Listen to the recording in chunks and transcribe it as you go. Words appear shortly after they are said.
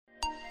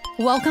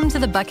Welcome to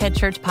the Buckhead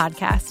Church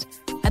podcast.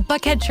 At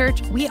Buckhead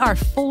Church, we are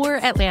for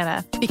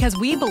Atlanta because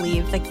we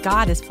believe that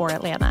God is for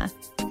Atlanta.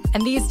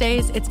 And these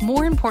days, it's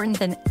more important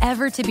than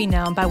ever to be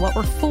known by what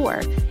we're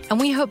for. And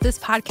we hope this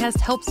podcast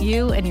helps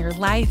you in your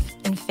life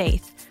and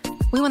faith.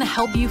 We want to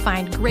help you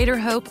find greater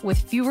hope with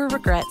fewer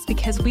regrets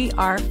because we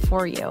are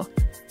for you.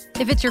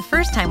 If it's your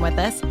first time with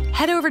us,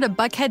 head over to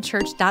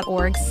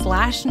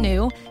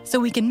buckheadchurch.org/new so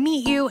we can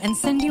meet you and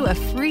send you a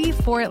free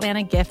For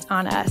Atlanta gift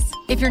on us.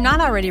 If you're not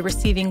already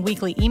receiving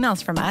weekly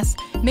emails from us,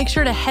 make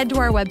sure to head to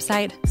our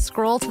website,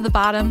 scroll to the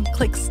bottom,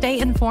 click Stay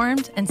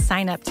Informed, and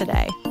sign up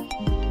today.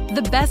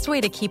 The best way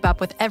to keep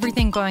up with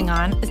everything going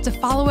on is to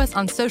follow us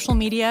on social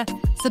media,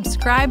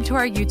 subscribe to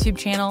our YouTube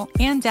channel,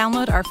 and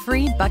download our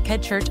free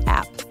Buckhead Church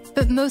app.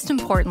 But most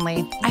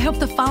importantly, I hope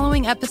the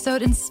following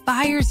episode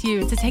inspires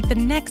you to take the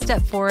next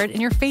step forward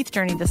in your faith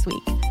journey this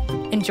week.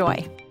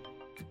 Enjoy.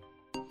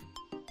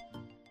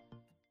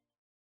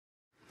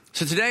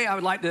 So today I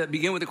would like to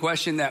begin with a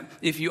question that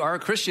if you are a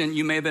Christian,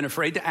 you may have been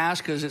afraid to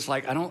ask because it's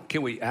like,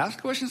 can we ask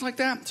questions like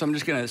that? So I'm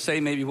just going to say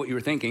maybe what you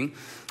were thinking.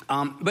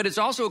 But it's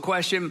also a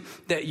question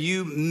that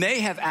you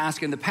may have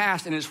asked in the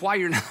past, and it's why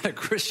you're not a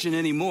Christian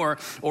anymore,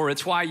 or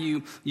it's why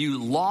you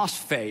lost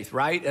faith,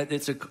 right?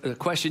 It's a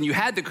question you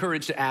had the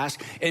courage to ask,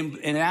 and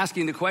in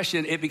asking the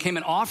question, it became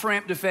an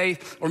off-ramp to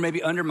faith or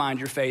maybe undermined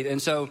your faith.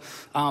 And so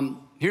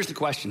here's the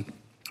question.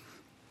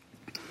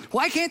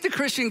 Why can't the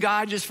Christian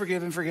God just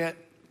forgive and forget?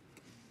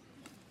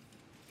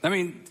 I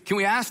mean, can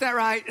we ask that,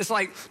 right? It's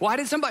like, why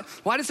did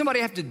somebody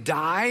have to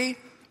die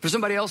for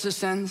somebody else's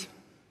sins?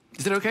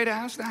 Is it okay to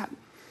ask that?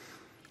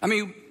 I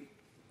mean,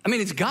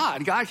 it's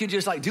God. God can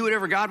just like do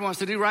whatever God wants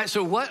to do, right?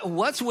 So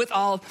what's with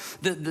all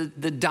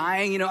the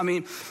dying?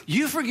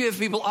 You forgive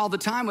people all the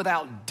time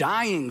without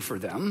dying for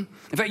them.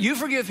 In fact, you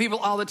forgive people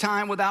all the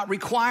time without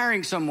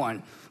requiring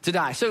someone to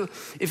die. So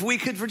if we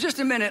could for just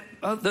a minute,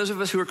 those of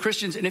us who are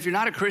Christians, and if you're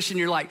not a Christian,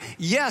 you're like,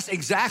 yes,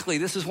 exactly.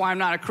 This is why I'm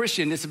not a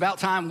Christian. It's about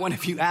time one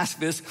of you asked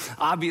this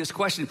obvious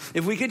question.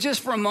 If we could just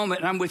for a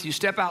moment, and I'm with you,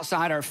 step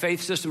outside our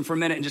faith system for a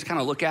minute and just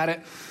kind of look at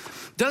it.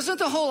 Doesn't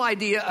the whole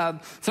idea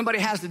of somebody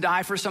has to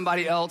die for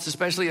somebody else,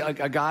 especially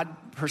a God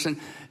person,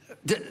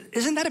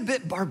 isn't that a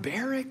bit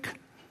barbaric?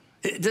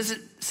 Does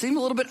it seem a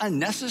little bit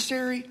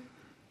unnecessary?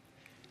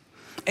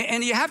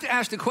 And you have to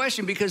ask the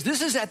question because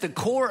this is at the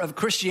core of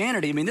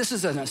Christianity. I mean, this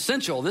is an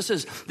essential. This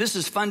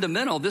is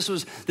fundamental. This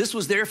was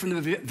there from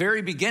the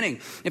very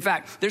beginning. In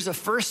fact, there's a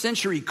first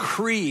century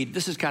creed.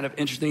 This is kind of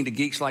interesting to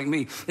geeks like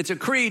me. It's a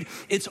creed.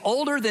 It's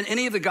older than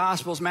any of the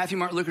Gospels, Matthew,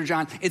 Mark, Luke, or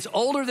John. It's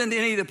older than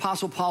any of the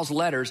Apostle Paul's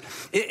letters.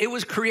 It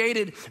was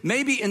created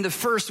maybe in the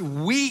first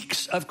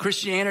weeks of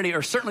Christianity,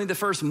 or certainly the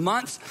first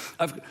months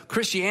of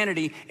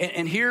Christianity.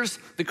 And here's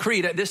the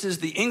creed. This is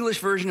the English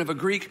version of a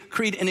Greek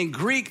creed. And in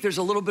Greek, there's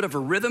a little bit of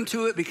a rhythm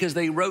to it because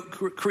they wrote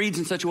creeds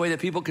in such a way that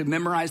people could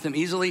memorize them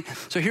easily.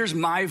 So here's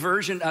my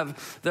version of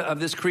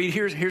this creed.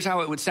 Here's how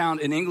it would sound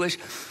in English.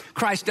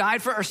 Christ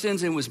died for our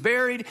sins and was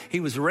buried. He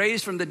was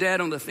raised from the dead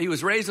he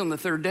was raised on the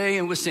third day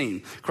and was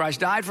seen.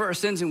 Christ died for our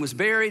sins and was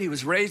buried. He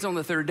was raised on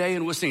the third day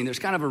and was seen. There's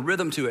kind of a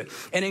rhythm to it.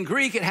 And in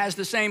Greek, it has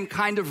the same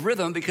kind of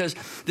rhythm because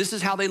this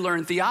is how they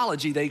learned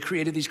theology. They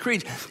created these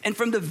creeds. And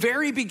from the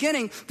very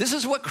beginning, this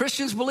is what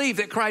Christians believe,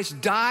 that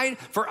Christ died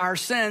for our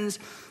sins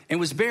and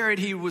was buried.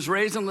 He was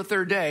raised on the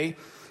third day,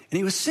 and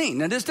he was seen.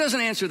 Now, this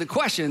doesn't answer the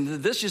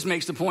question. This just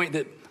makes the point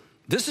that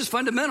this is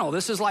fundamental.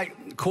 This is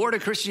like core to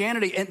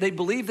Christianity, and they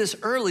believe this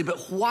early. But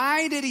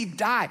why did he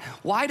die?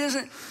 Why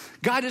doesn't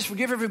God just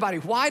forgive everybody?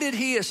 Why did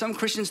he, as some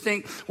Christians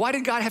think, why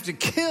did God have to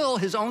kill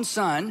his own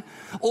son?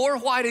 Or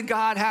why did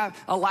God have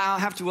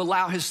to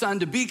allow his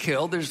son to be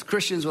killed? There's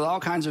Christians with all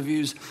kinds of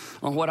views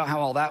on how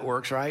all that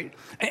works, right?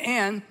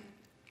 And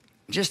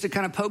just to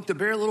kind of poke the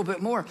bear a little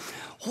bit more,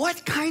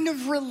 what kind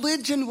of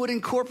religion would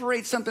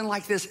incorporate something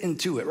like this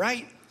into it,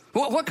 right?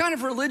 What kind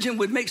of religion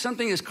would make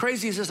something as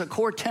crazy as this a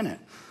core tenet?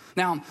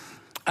 Now,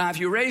 if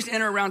you're raised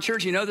in or around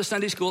church, you know the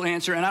Sunday school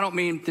answer, and I don't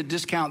mean to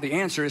discount the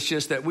answer. It's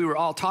just that we were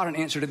all taught an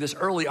answer to this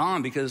early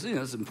on because,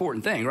 it's an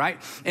important thing, right?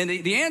 And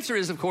the answer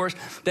is, of course,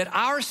 that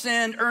our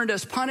sin earned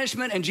us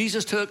punishment and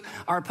Jesus took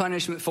our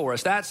punishment for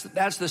us.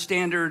 That's the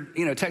standard,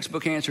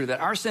 textbook answer, that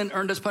our sin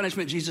earned us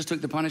punishment, Jesus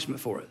took the punishment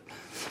for it.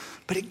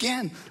 But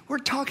again, we're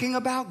talking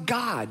about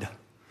God.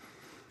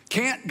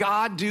 Can't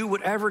God do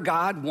whatever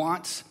God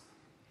wants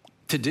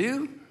to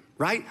do,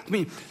 right? I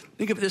mean,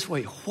 think of it this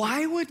way.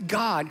 Why would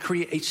God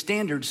create a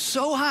standard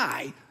so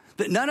high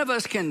that none of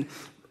us can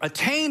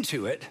attain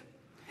to it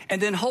and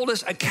then hold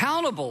us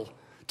accountable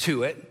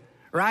to it,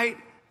 right?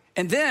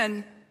 And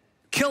then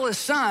kill his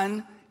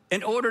son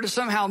in order to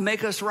somehow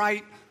make us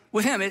right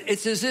with him?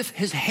 It's as if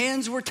his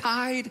hands were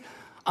tied.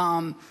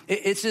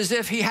 It's as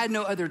if he had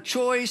no other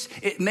choice.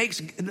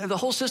 The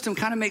whole system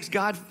kind of makes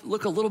God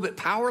look a little bit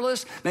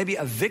powerless, maybe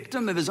a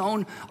victim of his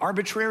own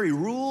arbitrary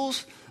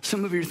rules.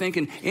 Some of you are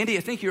thinking, Andy,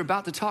 I think you're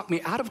about to talk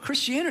me out of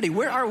Christianity.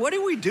 What are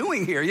we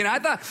doing here? I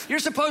thought you're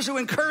supposed to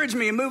encourage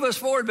me and move us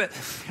forward. But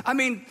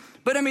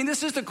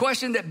this is the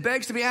question that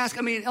begs to be asked.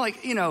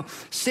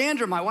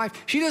 Sandra, my wife,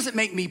 she doesn't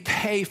make me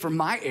pay for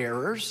my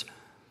errors.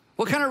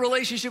 What kind of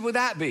relationship would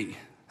that be?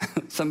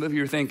 Some of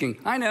you are thinking,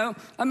 I know,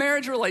 a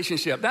marriage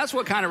relationship. That's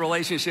what kind of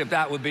relationship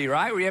that would be,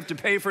 right? Where you have to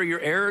pay for your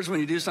errors when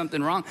you do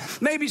something wrong.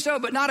 Maybe so,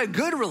 but not a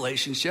good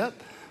relationship.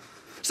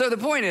 So the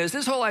point is,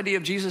 this whole idea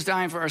of Jesus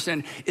dying for our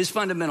sin is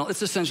fundamental.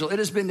 It's essential. It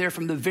has been there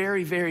from the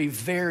very, very,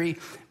 very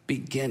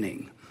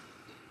beginning.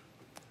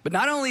 But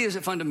not only is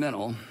it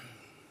fundamental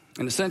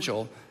and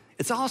essential,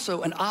 it's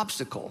also an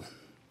obstacle.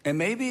 And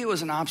maybe it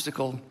was an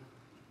obstacle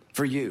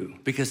for you,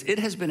 because it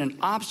has been an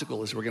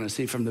obstacle, as we're going to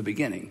see, from the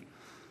beginning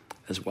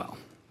as well.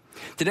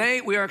 Today,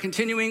 we are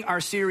continuing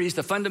our series,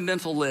 The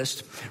Fundamental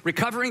List,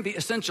 recovering the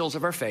essentials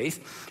of our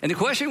faith. And the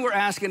question we're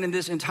asking in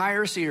this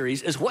entire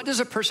series is, what does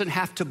a person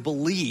have to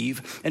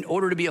believe in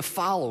order to be a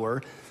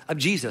follower of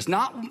Jesus?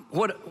 Not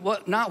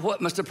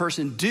what must a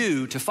person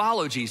do to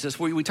follow Jesus.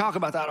 We talk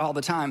about that all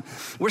the time.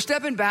 We're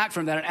stepping back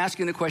from that and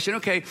asking the question,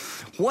 okay,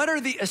 what are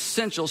the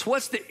essentials?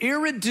 What's the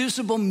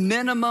irreducible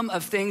minimum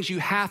of things you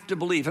have to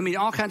believe? I mean,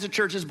 all kinds of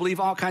churches believe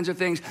all kinds of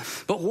things,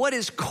 but what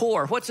is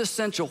core? What's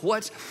essential?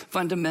 What's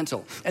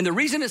fundamental? And the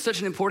reason it's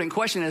such an important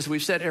question, as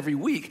we've said every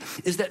week,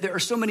 is that there are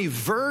so many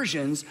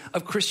versions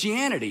of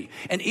Christianity.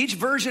 And each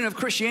version of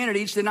Christianity,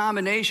 each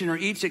denomination or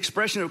each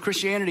expression of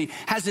Christianity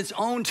has its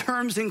own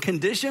terms and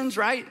conditions,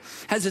 right?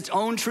 Has its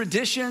own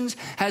traditions,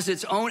 has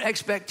its own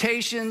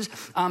expectations,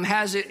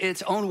 has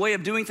its own way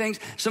of doing things.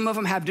 Some of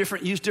them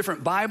use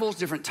different Bibles,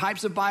 different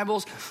types of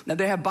Bibles. Now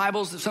they have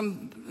Bibles,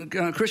 some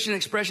Christian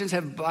expressions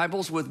have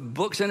Bibles with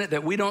books in it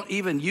that we don't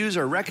even use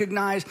or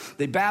recognize.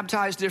 They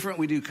baptize different,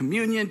 we do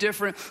communion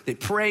different, they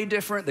pray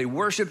different, they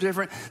worship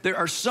different. There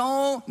are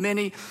so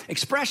many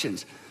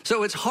expressions.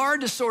 So it's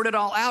hard to sort it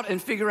all out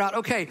and figure out,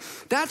 okay,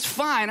 that's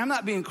fine. I'm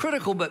not being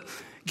critical, but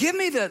give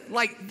me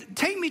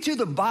take me to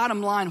the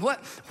bottom line.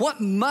 What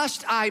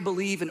must I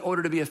believe in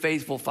order to be a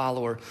faithful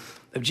follower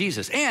of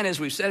Jesus? And as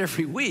we've said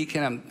every week,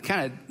 and I'm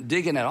kind of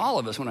digging at all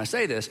of us when I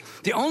say this,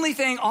 the only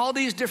thing all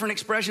these different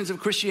expressions of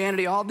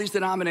Christianity, all these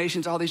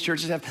denominations, all these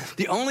churches have,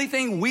 the only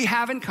thing we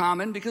have in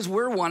common, because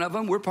we're one of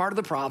them, we're part of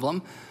the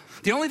problem,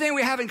 the only thing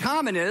we have in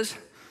common is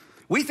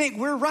we think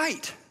we're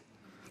right.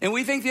 And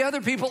we think the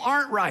other people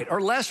aren't right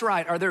or less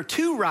right, or they're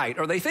too right,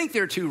 or they think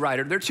they're too right,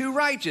 or they're too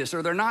righteous,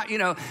 or they're not,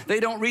 they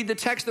don't read the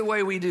text the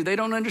way we do. They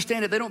don't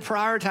understand it. They don't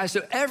prioritize.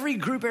 So every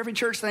group, every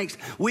church thinks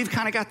we've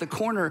kind of got the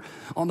corner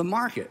on the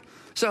market.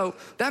 So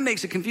that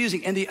makes it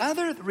confusing. And the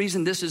other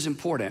reason this is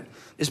important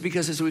is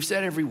because, as we've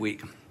said every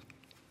week,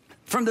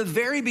 from the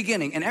very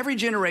beginning, in every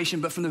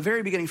generation, but from the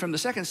very beginning, from the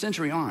 2nd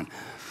century on,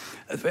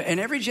 in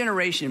every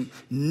generation,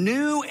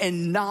 new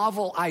and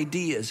novel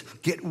ideas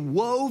get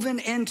woven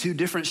into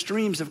different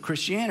streams of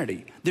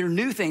Christianity. They're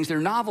new things,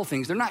 they're novel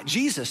things, they're not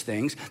Jesus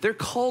things, they're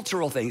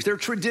cultural things, they're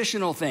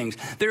traditional things,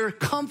 they're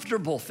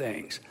comfortable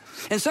things.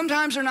 And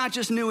sometimes they're not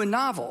just new and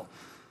novel.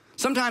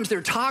 Sometimes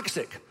they're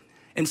toxic,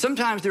 and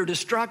sometimes they're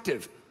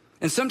destructive,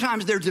 and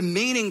sometimes they're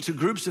demeaning to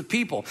groups of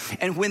people.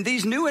 And when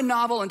these new and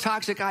novel and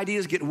toxic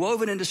ideas get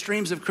woven into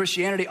streams of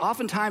Christianity,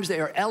 oftentimes they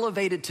are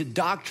elevated to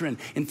doctrine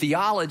and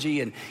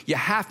theology, and you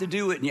have to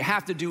do it, and you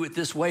have to do it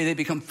this way. They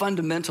become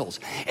fundamentals.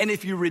 And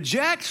if you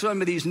reject some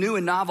of these new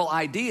and novel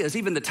ideas,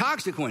 even the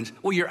toxic ones,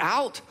 well, you're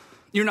out.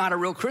 You're not a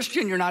real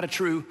Christian. You're not a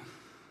true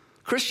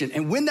Christian.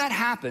 And when that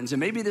happens, and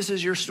maybe this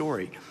is your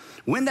story,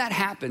 when that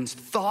happens,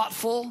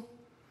 thoughtful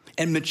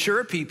and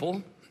mature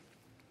people,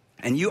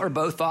 and you are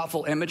both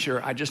thoughtful and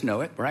mature, I just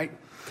know it, right?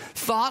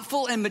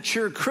 Thoughtful and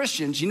mature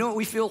Christians, you know what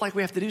we feel like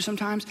we have to do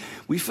sometimes?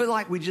 We feel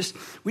like we just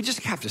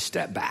have to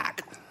step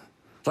back.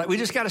 Like we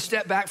just got to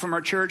step back from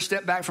our church,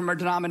 step back from our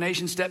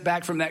denomination, step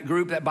back from that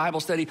group, that Bible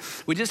study.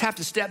 We just have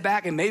to step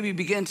back and maybe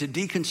begin to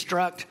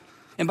deconstruct.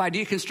 And by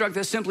deconstruct,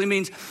 that simply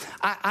means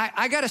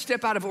I got to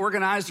step out of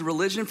organized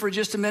religion for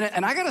just a minute,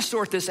 and I got to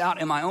sort this out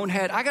in my own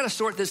head. I got to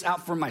sort this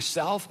out for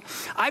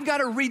myself. I've got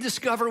to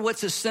rediscover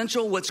what's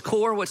essential, what's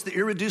core, what's the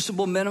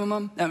irreducible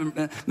minimum,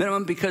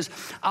 because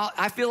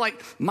I feel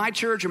like my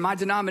church or my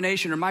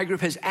denomination or my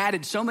group has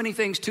added so many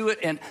things to it,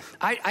 and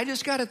I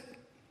just got to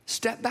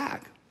step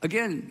back.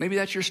 Again, maybe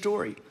that's your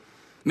story.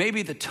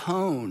 Maybe the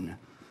tone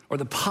or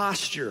the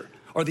posture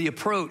or the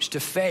approach to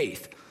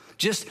faith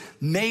just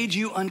made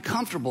you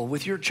uncomfortable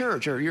with your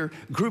church or your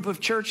group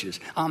of churches.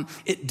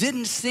 It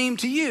didn't seem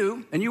to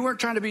you, and you weren't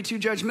trying to be too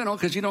judgmental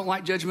because you don't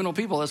like judgmental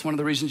people. That's one of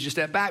the reasons you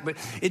step back. But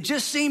it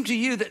just seemed to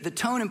you that the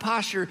tone and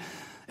posture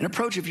and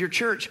approach of your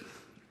church,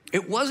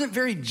 it wasn't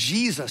very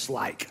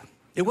Jesus-like.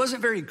 It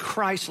wasn't very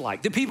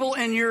Christ-like. The people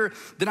in your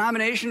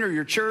denomination or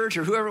your church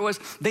or whoever it was,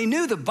 they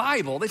knew the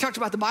Bible. They talked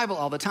about the Bible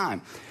all the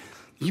time.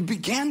 You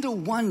began to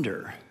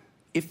wonder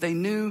if they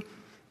knew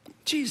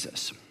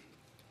Jesus.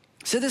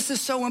 So this is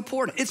so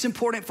important. It's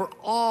important for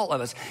all of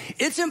us.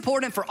 It's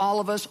important for all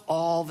of us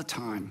all the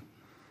time.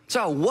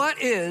 So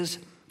what is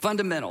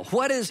fundamental?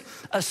 What is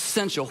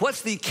essential?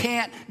 What's the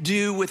can't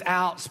do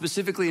without,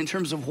 specifically in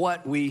terms of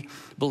what we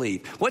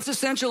believe? What's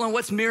essential and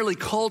what's merely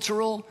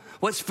cultural?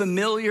 What's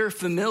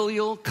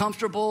familial,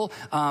 comfortable?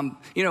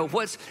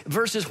 What's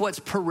versus what's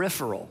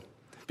peripheral?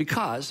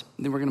 Because,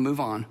 then we're going to move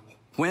on.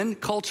 When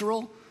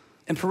cultural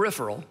and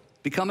peripheral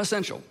become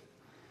essential,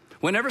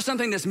 Whenever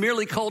something that's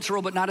merely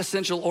cultural but not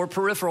essential, or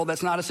peripheral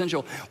that's not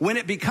essential, when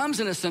it becomes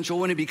an essential,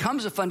 when it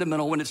becomes a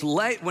fundamental, when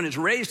it's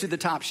raised to the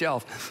top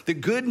shelf, the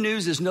good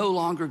news is no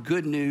longer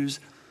good news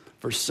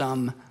for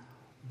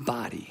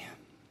somebody.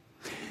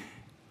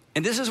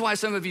 And this is why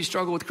some of you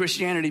struggle with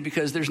Christianity,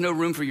 because there's no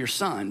room for your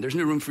son. There's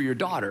no room for your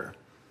daughter.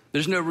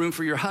 There's no room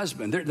for your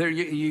husband.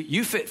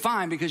 You fit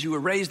fine because you were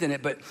raised in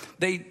it, but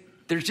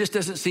there just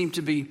doesn't seem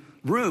to be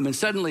room. And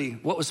suddenly,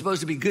 what was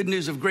supposed to be good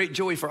news of great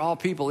joy for all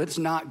people, it's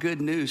not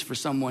good news for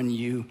someone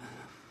you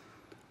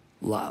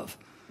love.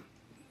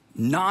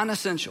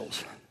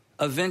 Non-essentials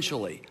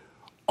eventually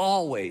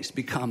always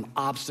become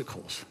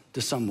obstacles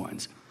to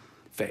someone's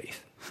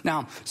faith.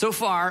 Now, so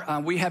far,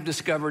 we have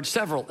discovered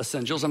several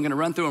essentials. I'm going to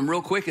run through them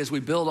real quick as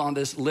we build on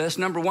this list.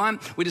 Number one,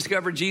 we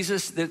discovered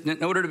Jesus, that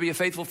in order to be a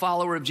faithful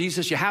follower of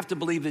Jesus, you have to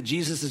believe that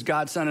Jesus is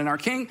God's Son and our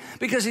King,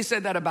 because he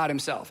said that about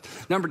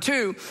himself. Number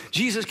two,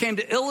 Jesus came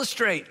to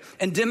illustrate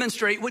and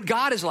demonstrate what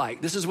God is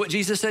like. This is what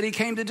Jesus said he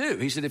came to do.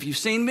 He said, if you've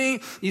seen me,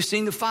 you've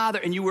seen the Father.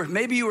 And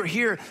maybe you were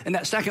here in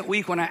that second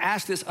week when I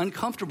asked this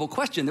uncomfortable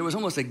question. There was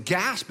almost a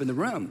gasp in the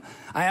room.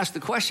 I asked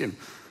the question,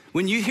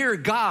 when you hear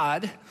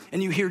God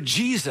and you hear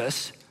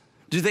Jesus,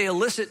 do they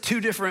elicit two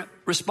different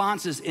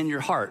responses in your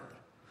heart?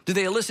 Do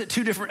they elicit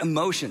two different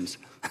emotions?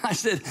 I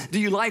said, do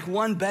you like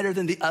one better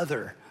than the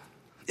other?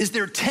 Is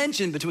there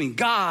tension between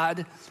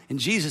God and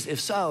Jesus? If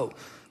so,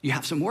 you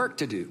have some work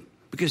to do,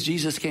 because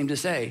Jesus came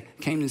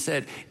and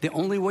said, the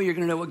only way you're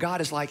going to know what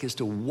God is like is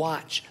to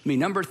watch me.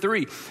 Number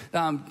three,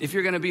 if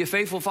you're going to be a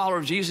faithful follower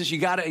of Jesus, you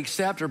got to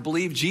accept or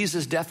believe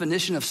Jesus'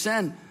 definition of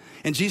sin.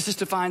 And Jesus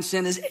defines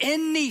sin as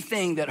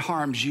anything that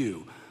harms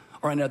you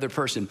or another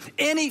person.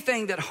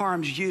 Anything that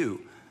harms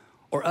you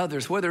or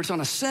others, whether it's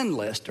on a sin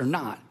list or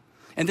not.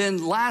 And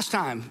then last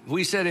time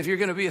we said, if you're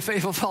going to be a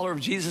faithful follower of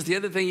Jesus, the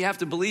other thing you have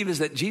to believe is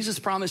that Jesus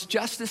promised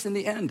justice in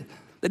the end,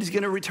 that he's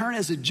going to return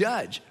as a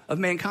judge of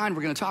mankind.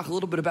 We're going to talk a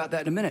little bit about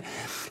that in a minute.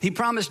 He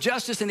promised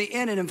justice in the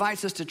end and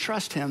invites us to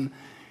trust him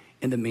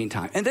in the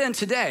meantime. And then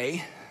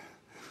today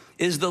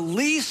is the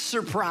least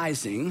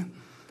surprising.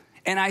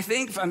 And I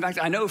think, in fact,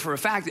 I know for a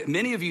fact that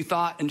many of you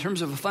thought in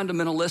terms of a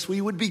fundamental list,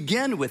 we would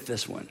begin with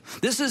this one.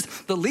 This is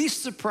the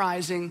least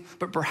surprising,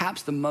 but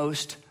perhaps the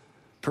most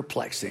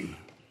perplexing.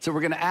 So we're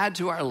going to add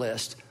to our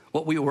list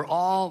what we were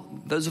all,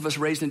 those of us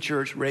raised in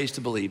church, raised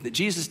to believe, that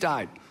Jesus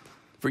died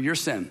for your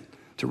sin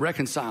to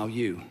reconcile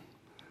you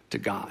to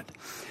God.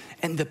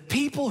 And the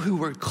people who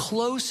were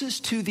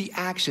closest to the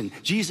action,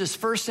 Jesus'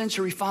 first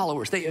century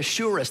followers, they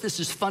assure us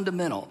this is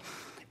fundamental.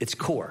 It's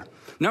core.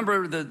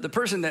 Remember, the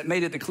person that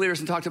made it the clearest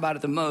and talked about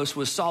it the most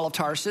was Saul of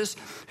Tarsus,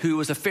 who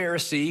was a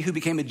Pharisee, who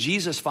became a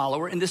Jesus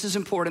follower. And this is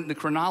important, the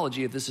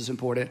chronology of this is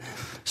important.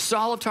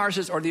 Saul of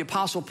Tarsus, or the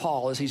Apostle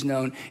Paul, as he's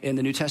known in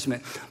the New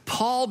Testament.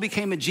 Paul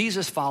became a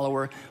Jesus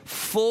follower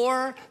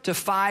 4 to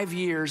 5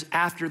 years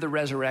after the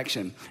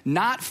resurrection.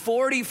 Not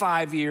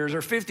 45 years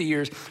or 50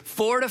 years,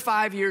 4 to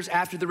 5 years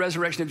after the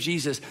resurrection of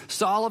Jesus,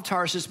 Saul of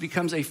Tarsus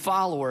becomes a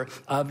follower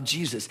of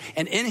Jesus.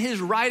 And in his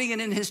writing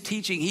and in his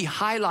teaching, he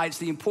highlights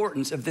the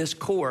importance of this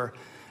core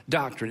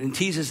doctrine and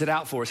teases it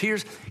out for us.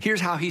 Here's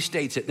how he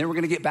states it. And then we're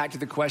going to get back to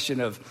the question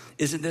of,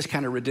 isn't this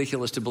kind of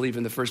ridiculous to believe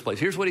in the first place?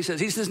 Here's what he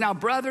says. He says, now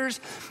brothers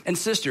and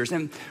sisters,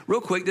 and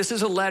real quick, this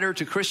is a letter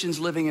to Christians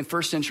living in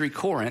first century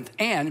Corinth,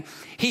 and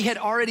he had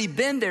already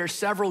been there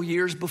several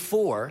years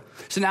before.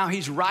 So now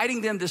he's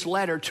writing them this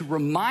letter to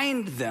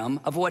remind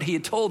them of what he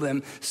had told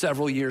them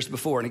several years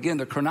before. And again,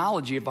 the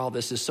chronology of all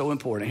this is so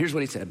important. Here's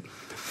what he said.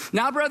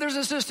 Now, brothers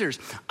and sisters,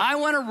 I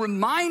want to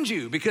remind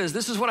you, because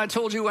this is what I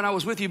told you when I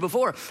was with you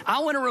before. I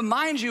want to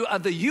remind you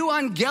of the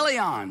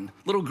euangelion,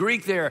 little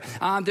Greek there,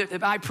 that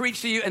I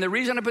preached to you. And the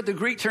reason I put the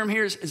Greek term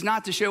here is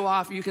not to show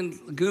off. You can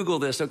Google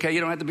this, okay? You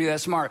don't have to be that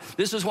smart.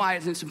 This is why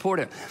it's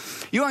important.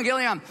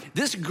 Euangelion,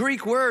 this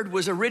Greek word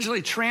was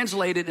originally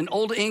translated in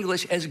Old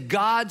English as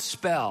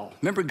Godspell.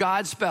 Remember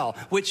Godspell,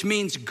 which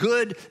means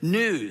good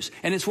news.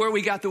 And it's where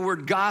we got the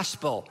word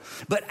gospel.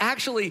 But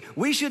actually,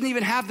 we shouldn't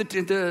even have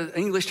the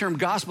English term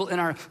gospel in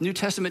our New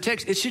Testament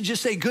text. It should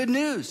just say good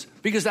news,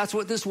 because that's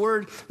what this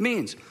word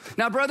means.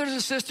 Now, brothers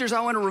and sisters, I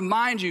want to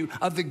remind you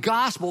of the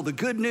gospel, the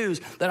good news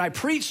that I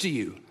preached to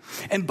you.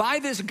 And by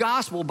this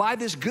gospel, by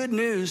this good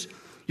news,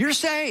 you're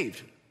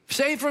saved.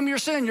 Saved from your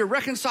sin. You're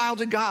reconciled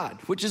to God,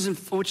 which is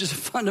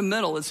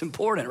fundamental. It's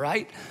important,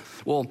 right?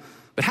 Well,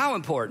 but how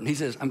important? He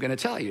says, I'm going to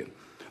tell you.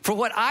 For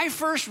what I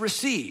first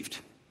received,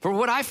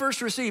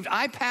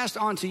 I passed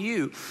on to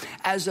you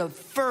as of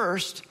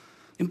first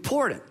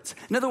importance.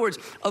 In other words,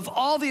 of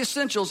all the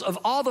essentials, of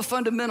all the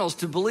fundamentals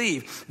to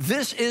believe,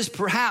 this is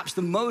perhaps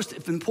the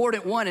most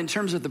important one in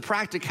terms of the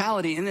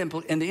practicality and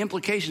the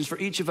implications for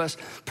each of us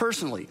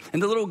personally. In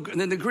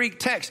the Greek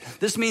text,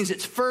 this means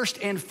it's first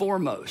and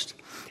foremost.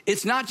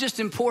 It's not just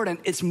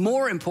important, it's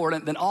more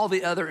important than all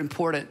the other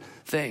important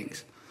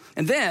things.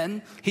 And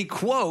then he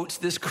quotes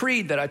this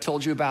creed that I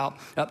told you about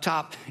up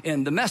top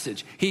in the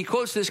message. He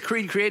quotes this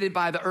creed created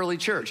by the early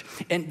church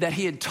and that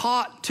he had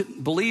taught to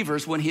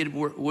believers when he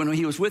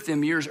was with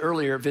them years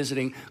earlier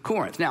visiting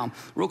Corinth. Now,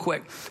 real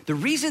quick, the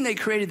reason they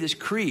created these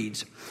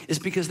creeds is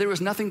because there was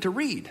nothing to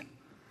read.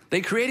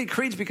 They created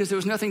creeds because there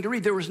was nothing to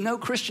read. There was no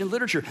Christian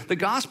literature. The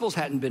Gospels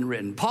hadn't been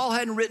written. Paul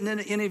hadn't written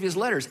any of his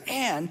letters.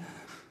 And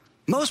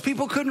most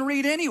people couldn't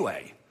read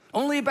anyway.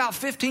 Only about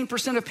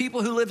 15% of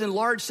people who lived in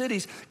large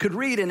cities could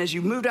read. And as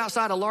you moved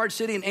outside a large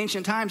city in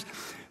ancient times,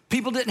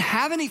 people didn't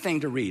have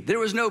anything to read. There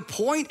was no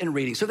point in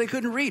reading, so they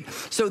couldn't read.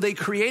 So they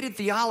created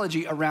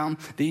theology around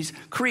these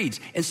creeds.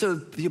 And so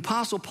the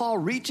Apostle Paul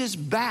reaches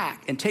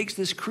back and takes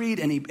this creed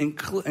and he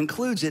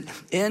includes it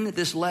in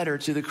this letter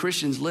to the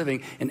Christians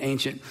living in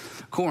ancient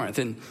Corinth.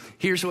 And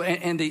here's what,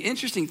 and the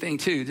interesting thing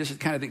too, this is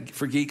kind of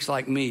for geeks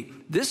like me,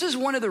 this is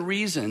one of the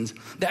reasons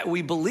that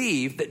we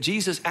believe that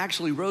Jesus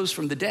actually rose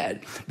from the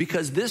dead,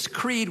 because this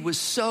creed was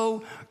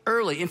so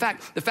early. In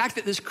fact, the fact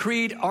that this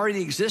creed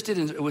already existed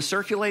and it was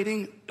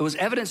circulating, it was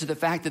evidence of the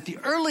fact that the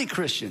early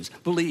Christians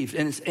believed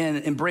and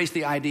embraced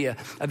the idea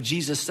of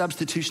Jesus'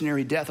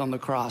 substitutionary death on the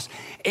cross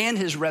and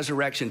his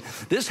resurrection.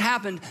 This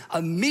happened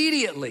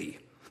immediately.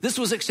 This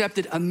was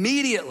accepted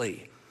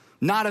immediately,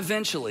 not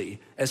eventually,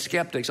 as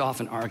skeptics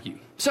often argue.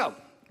 So,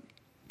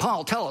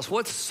 Paul, tell us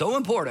what's so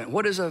important.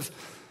 What is of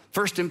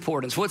first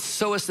importance? What's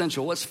so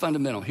essential? What's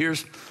fundamental?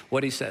 Here's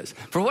what he says.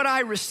 For what I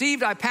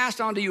received, I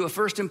passed on to you of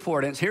first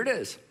importance. Here it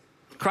is.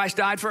 Christ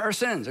died for our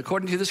sins,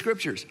 according to the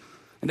scriptures,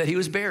 and that he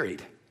was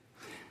buried.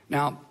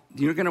 Now,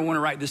 you're going to want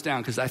to write this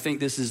down because I think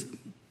this is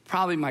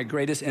probably my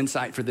greatest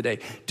insight for the day.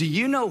 Do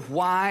you know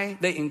why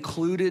they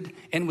included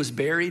and was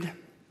buried?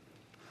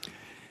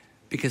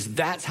 Because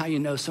that's how you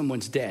know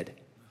someone's dead.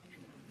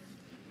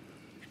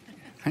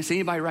 I see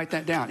anybody write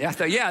that down.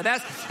 Yeah,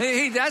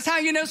 that's how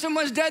you know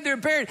someone's dead. They're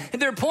buried.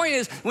 And their point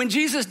is, when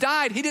Jesus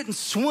died, he didn't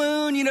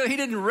swoon, he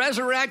didn't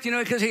resurrect,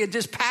 because he had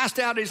just passed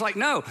out. He's like,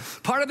 no.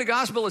 Part of the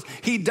gospel is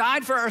he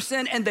died for our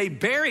sin and they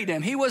buried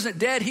him. He wasn't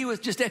dead. He was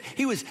just dead.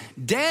 He was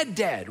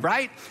dead,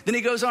 right? Then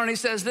he goes on and he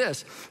says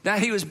this,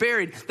 that he was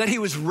buried, that he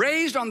was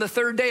raised on the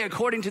third day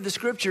according to the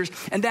scriptures,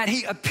 and that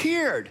he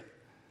appeared.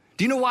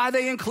 Do you know why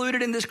they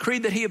included in this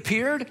creed that he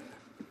appeared?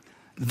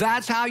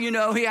 That's how you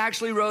know he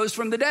actually rose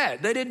from the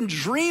dead. They didn't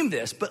dream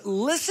this, but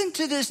listen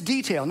to this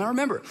detail. Now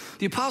remember,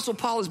 the Apostle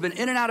Paul has been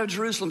in and out of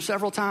Jerusalem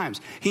several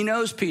times. He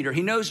knows Peter,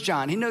 he knows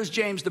John, he knows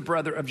James, the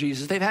brother of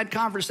Jesus. They've had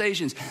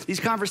conversations. These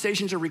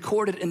conversations are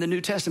recorded in the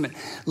New Testament.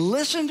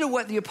 Listen to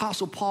what the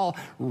Apostle Paul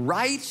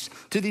writes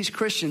to these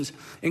Christians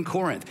in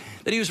Corinth.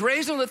 That he was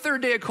raised on the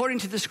third day according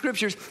to the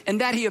scriptures,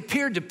 and that he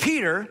appeared to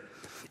Peter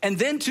and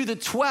then to the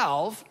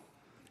 12.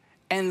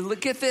 And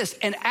look at this.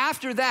 And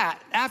after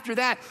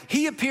that,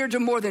 he appeared to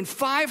more than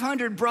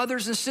 500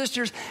 brothers and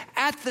sisters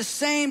at the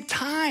same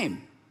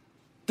time.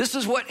 This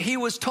is what he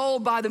was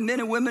told by the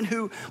men and women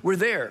who were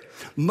there,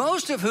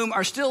 most of whom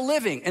are still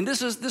living. And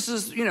this is the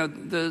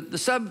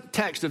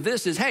subtext of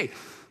this is, hey,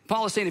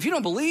 Paul is saying, if you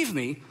don't believe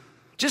me,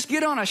 just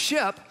get on a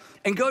ship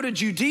and go to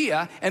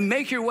Judea and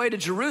make your way to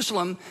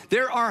Jerusalem.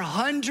 There are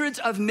hundreds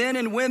of men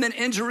and women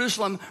in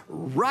Jerusalem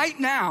right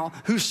now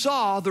who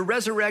saw the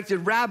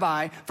resurrected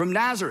rabbi from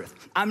Nazareth.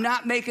 I'm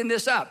not making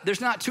this up.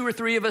 There's not 2 or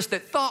 3 of us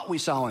that thought we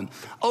saw him.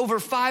 Over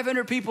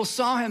 500 people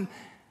saw him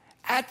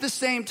at the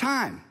same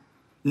time.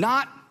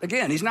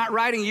 He's not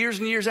writing years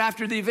and years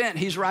after the event.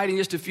 He's writing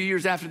just a few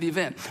years after the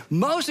event.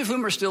 Most of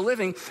whom are still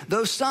living,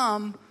 though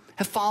some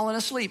have fallen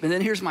asleep. And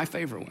then here's my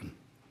favorite one.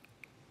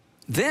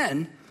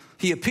 Then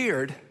he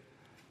appeared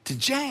to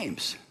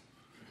James,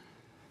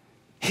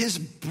 his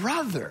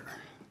brother.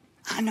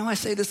 I know I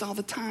say this all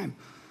the time.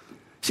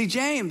 See,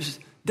 James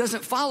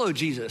doesn't follow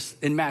Jesus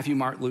in Matthew,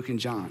 Mark, Luke, and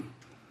John.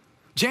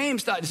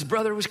 James thought his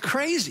brother was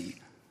crazy.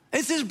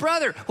 It's his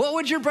brother. What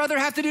would your brother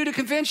have to do to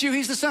convince you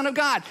he's the Son of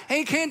God?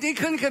 He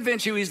couldn't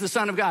convince you he's the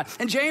Son of God.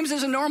 And James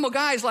is a normal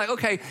guy. He's like,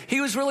 okay,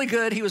 he was really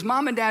good. He was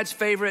mom and dad's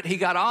favorite. He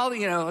got all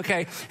the,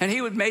 okay, and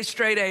he would make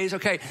straight A's,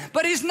 okay.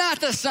 But he's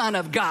not the Son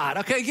of God,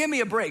 okay? Give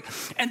me a break.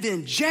 And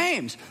then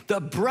James, the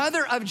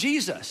brother of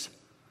Jesus,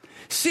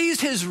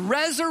 sees his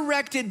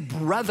resurrected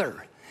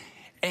brother,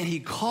 and he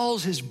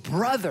calls his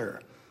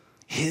brother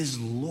his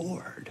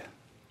Lord.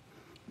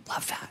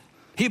 Love that.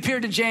 He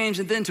appeared to James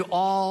and then to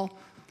all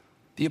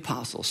the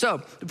apostles.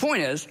 So the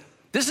point is,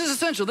 this is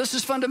essential. This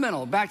is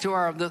fundamental. Back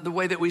to the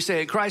way that we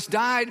say it. Christ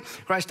died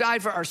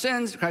for our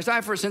sins. Christ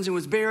died for our sins and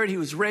was buried. He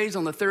was raised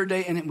on the third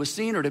day and it was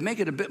seen. Or to make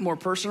it a bit more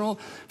personal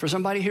for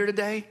somebody here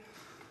today,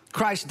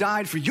 Christ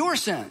died for your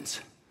sins.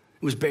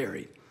 He was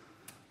buried.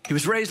 He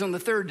was raised on the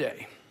third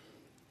day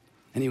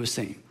and he was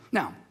seen.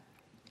 Now,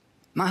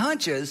 my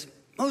hunch is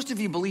most of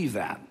you believe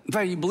that. In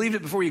fact, you believed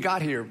it before you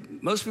got here.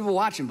 Most people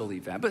watching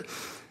believe that. But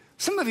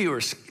some of you are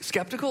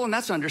skeptical, and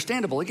that's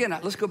understandable. Again,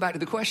 let's go back to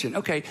the question.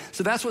 Okay,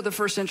 so that's what the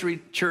first century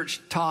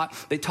church taught.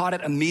 They taught it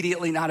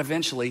immediately, not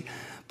eventually.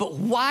 But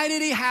why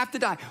did he have to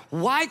die?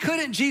 Why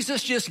couldn't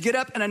Jesus just get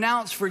up and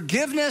announce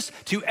forgiveness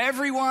to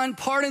everyone,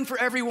 pardon for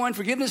everyone,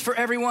 forgiveness for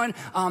everyone,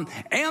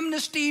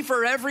 amnesty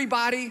for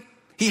everybody?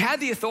 He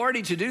had the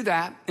authority to do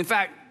that. In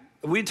fact,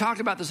 we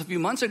talked about this a few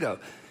months ago.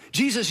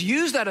 Jesus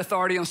used that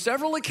authority on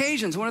several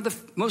occasions. One of the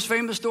most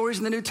famous stories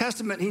in the New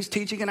Testament, he's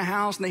teaching in a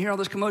house and they hear all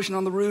this commotion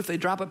on the roof. They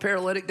drop a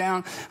paralytic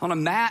down on a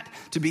mat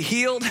to be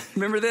healed.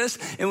 Remember this?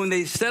 And when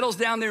he settles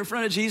down there in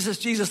front of Jesus,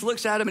 Jesus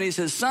looks at him and he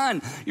says,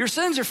 "Son, your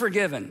sins are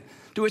forgiven."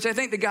 To which I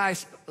think the guy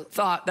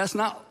thought, that's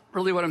not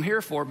really what I'm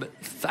here for, but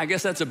I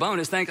guess that's a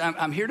bonus. Thanks,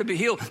 I'm here to be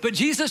healed. But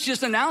Jesus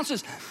just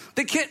announces,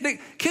 the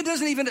kid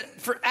doesn't even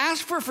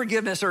ask for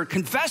forgiveness or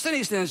confess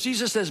any sins.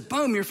 Jesus says,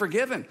 boom, you're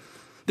forgiven.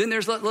 Then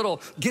there's that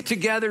little get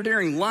together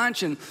during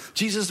lunch, and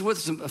Jesus is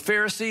with a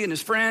Pharisee and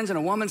his friends, and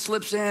a woman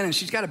slips in, and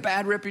she's got a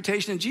bad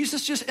reputation. And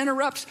Jesus just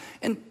interrupts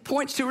and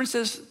points to her and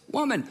says,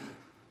 "Woman,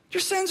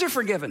 your sins are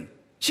forgiven."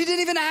 She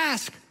didn't even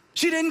ask.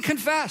 She didn't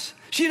confess.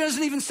 She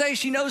doesn't even say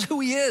she knows who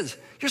he is.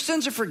 Your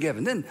sins are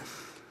forgiven. Then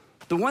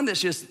the one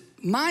that's just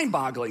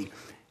mind-boggling,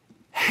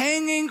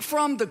 hanging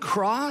from the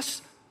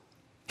cross,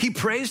 he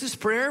prays this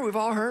prayer we've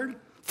all heard.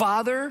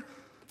 "Father,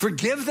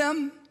 forgive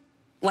them."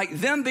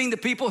 Like them being the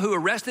people who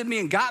arrested me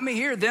and got me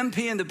here, them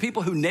being the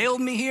people who nailed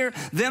me here,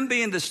 them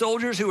being the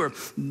soldiers who are,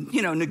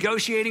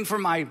 negotiating for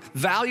my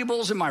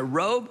valuables and my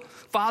robe.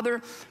 "Father,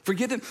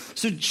 forgive them."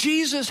 So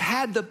Jesus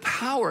had the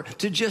power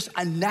to just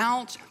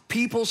announce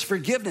people's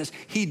forgiveness.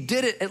 He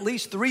did it at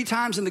least 3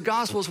 times in the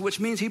Gospels, which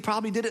means he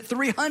probably did it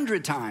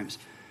 300 times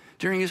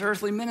during his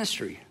earthly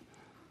ministry.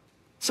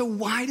 So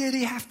why did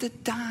he have to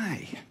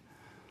die?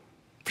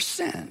 For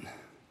sin.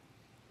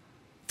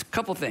 A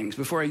couple things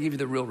before I give you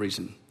the real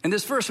reason. And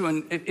this first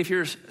one, if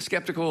you're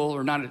skeptical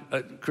or not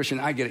a Christian,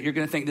 I get it. You're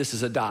going to think this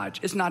is a dodge.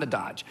 It's not a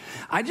dodge.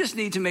 I just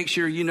need to make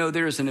sure you know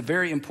there is a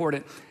very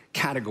important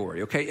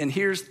category, okay? And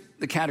here's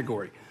the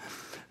category.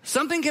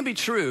 Something can be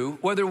true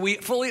whether we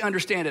fully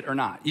understand it or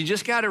not. You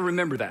just got to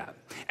remember that.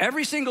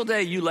 Every single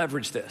day you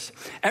leverage this.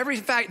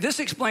 In fact, this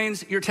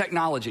explains your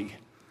technology.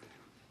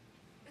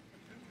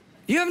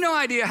 You have no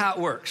idea how it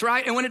works,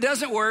 right? And when it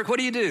doesn't work, what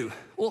do?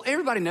 Well,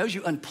 everybody knows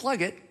you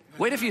unplug it.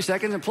 Wait a few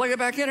seconds and plug it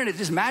back in and it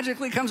just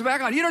magically comes back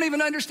on. You don't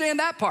even understand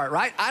that part,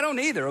 right? I don't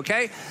either,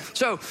 okay?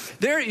 So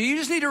you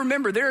just need to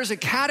remember there is a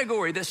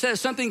category that says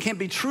something can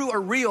be true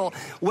or real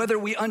whether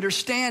we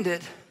understand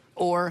it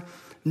or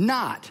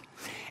not.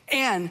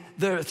 And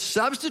the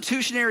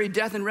substitutionary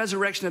death and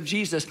resurrection of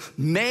Jesus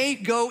may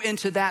go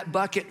into that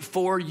bucket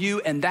for you,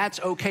 and that's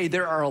okay.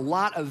 There are a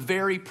lot of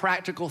very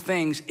practical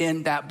things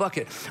in that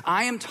bucket.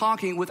 I am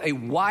talking with a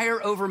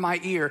wire over my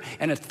ear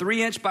and a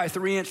 3-inch by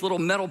 3-inch little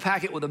metal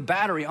packet with a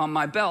battery on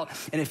my belt.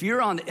 And if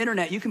you're on the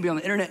internet, you can be on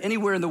the internet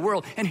anywhere in the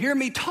world and hear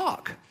me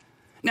talk.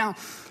 Now,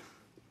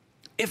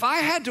 if I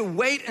had to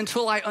wait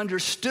until I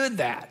understood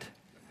that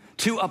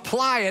to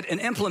apply it and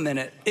implement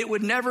it, it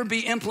would never be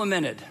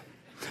implemented.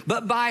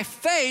 But by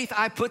faith,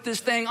 I put this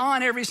thing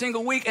on every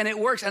single week and it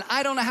works. And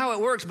I don't know how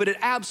it works, but it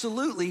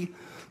absolutely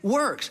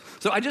works.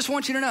 So I just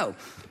want you to know,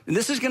 and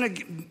this is going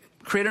to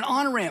create an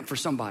on-ramp for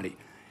somebody.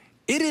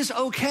 It is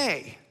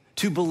okay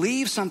to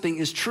believe something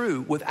is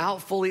true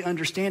without fully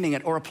understanding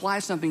it or apply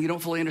something you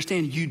don't fully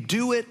understand. You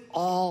do it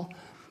all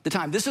the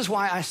time. This is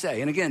why I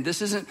say, and again,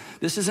 this isn't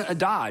a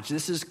dodge.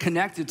 This is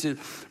connected to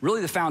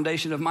really the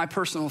foundation of my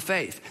personal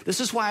faith. This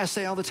is why I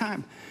say all the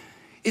time,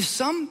 if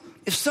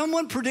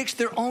someone predicts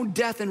their own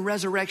death and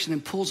resurrection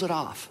and pulls it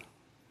off,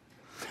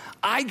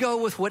 I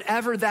go with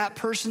whatever that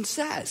person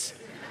says,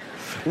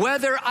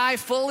 whether I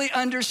fully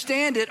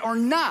understand it or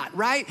not,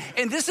 right?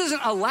 And this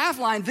isn't a laugh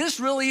line. This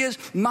really is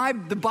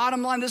the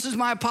bottom line. This is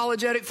my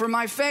apologetic for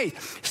my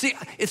faith. See,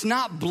 it's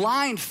not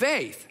blind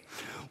faith.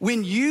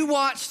 When you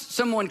watch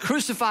someone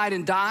crucified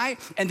and die,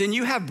 and then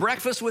you have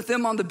breakfast with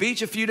them on the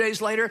beach a few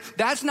days later,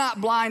 that's not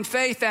blind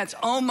faith. That's,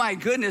 oh my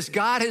goodness,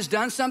 God has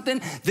done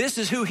something. This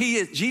is who he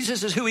is.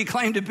 Jesus is who he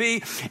claimed to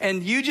be.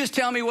 And you just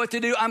tell me what to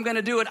do. I'm going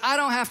to do it. I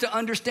don't have to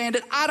understand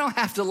it. I don't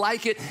have to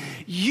like it.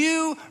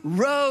 You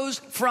rose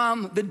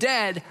from the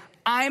dead.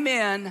 I'm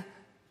in.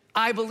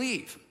 I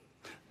believe.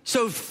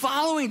 So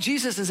following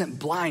Jesus isn't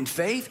blind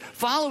faith.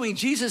 Following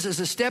Jesus is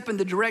a step in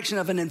the direction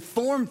of an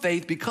informed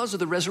faith because of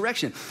the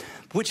resurrection,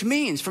 which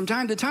means from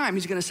time to time,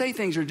 he's going to say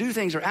things or do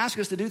things or ask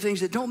us to do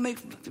things that don't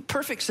make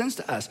perfect sense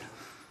to us.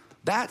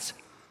 That's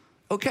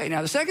okay.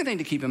 Now, the second thing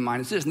to keep in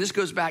mind is this, and this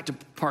goes back to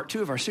part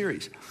 2 of our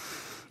series.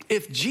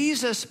 If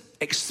Jesus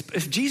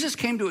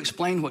came to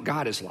explain what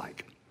God is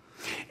like,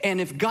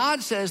 and if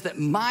God says that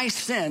my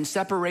sin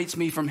separates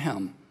me from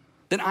him,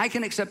 then I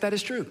can accept that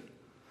as true.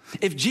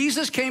 If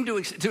Jesus came to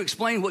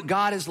explain what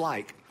God is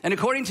like, and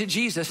according to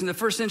Jesus and the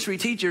first century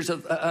teachers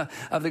of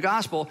the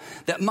gospel,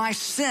 that my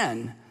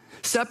sin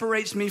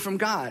separates me from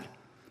God,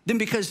 then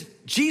because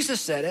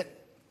Jesus said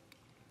it,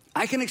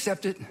 I can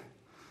accept it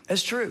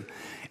as true.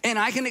 And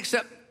I can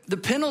accept the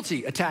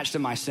penalty attached to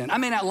my sin. I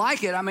may not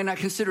like it, I may not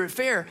consider it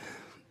fair,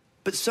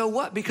 but so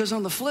what? Because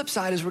on the flip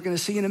side, as we're going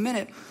to see in a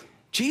minute,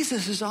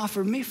 Jesus has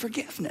offered me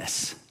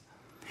forgiveness.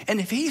 And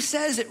if he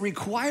says it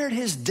required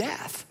his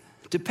death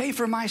to pay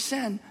for my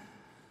sin,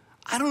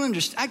 I don't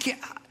understand.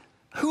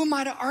 Who am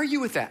I to argue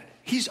with that?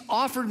 He's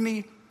offered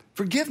me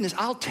forgiveness.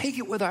 I'll take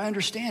it whether I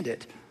understand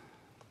it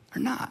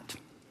or not.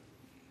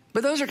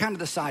 But those are kind of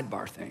the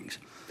sidebar things.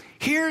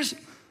 Here's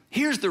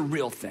the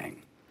real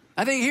thing.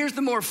 I think here's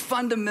the more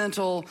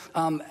fundamental,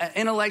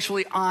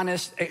 intellectually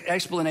honest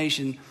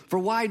explanation for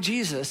why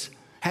Jesus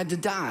had to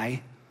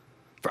die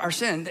for our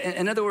sin.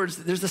 In other words,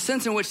 there's a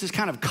sense in which this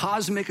kind of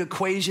cosmic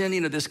equation,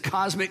 this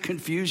cosmic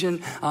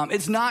confusion,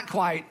 it's not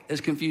quite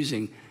as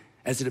confusing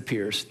as it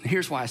appears.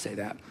 Here's why I say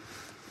that.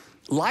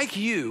 Like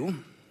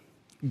you,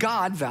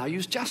 God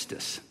values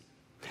justice.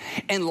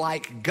 And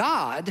like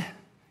God,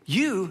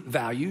 you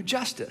value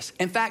justice.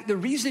 In fact, the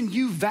reason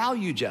you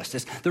value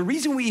justice, the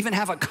reason we even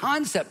have a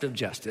concept of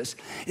justice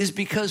is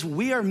because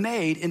we are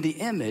made in the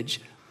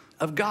image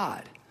of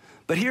God.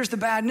 But here's the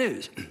bad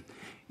news.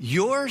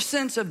 Your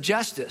sense of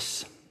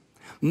justice,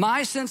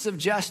 my sense of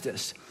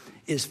justice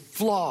is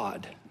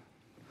flawed.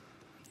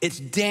 It's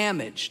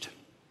damaged.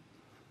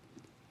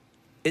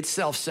 It's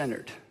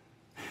self-centered.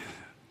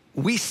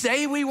 We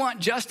say we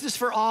want justice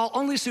for all.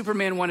 Only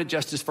Superman wanted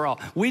justice for all.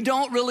 We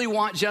don't really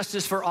want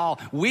justice for all.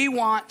 We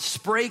want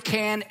spray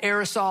can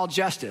aerosol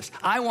justice.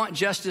 I want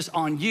justice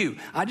on you.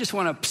 I just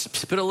want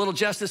to put a little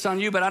justice on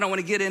you, but I don't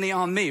want to get any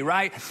on me,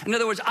 right? In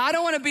other words, I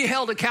don't want to be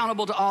held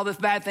accountable to all the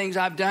bad things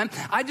I've done.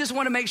 I just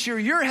want to make sure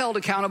you're held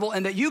accountable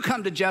and that you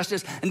come to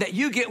justice and that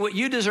you get what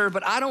you deserve,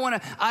 but I don't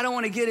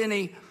want to get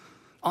any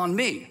on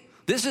me.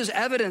 This is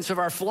evidence of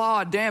our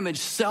flawed, damaged,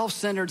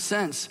 self-centered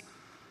sense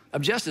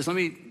of justice. Let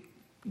me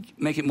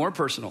make it more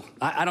personal.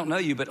 I don't know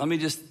you, but let me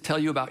just tell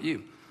you about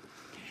you.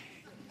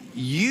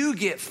 You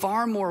get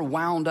far more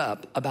wound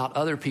up about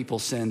other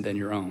people's sin than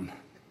your own.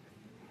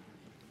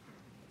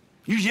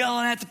 You're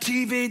yelling at the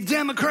TV,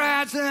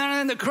 Democrats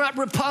and the corrupt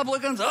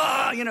Republicans.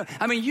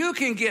 You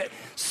can get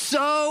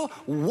so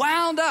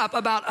wound up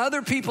about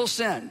other people's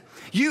sin.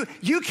 You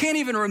can't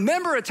even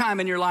remember a time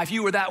in your life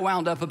you were that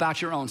wound up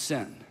about your own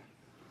sin.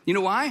 You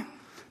know why?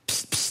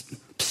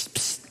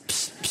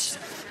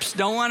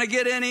 Don't want to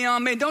get any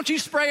on me. Don't you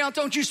spray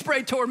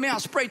toward me.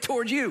 I'll spray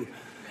toward you.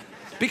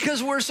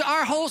 Because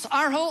our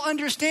whole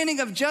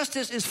understanding of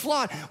justice is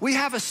flawed. We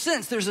have a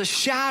sense, there's a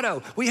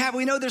shadow.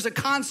 We know there's a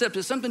concept,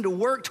 it's something to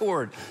work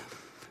toward.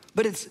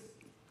 But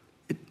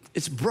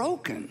it's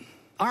broken.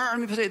 Let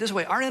me say it this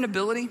way. Our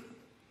inability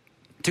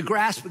to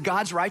grasp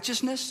God's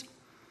righteousness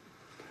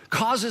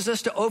causes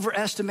us to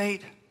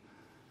overestimate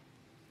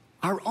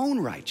our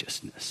own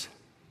righteousness.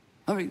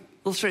 Let me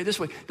illustrate it this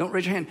way. Don't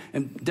raise your hand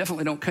and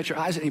definitely don't cut your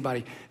eyes at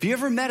anybody. Have you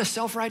ever met a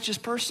self-righteous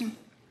person?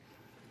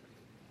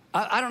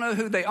 I don't know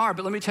who they are,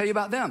 but let me tell you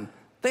about them.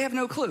 They have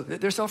no clue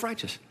that they're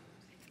self-righteous.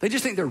 They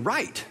just think they're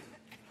right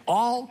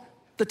all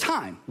the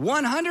time.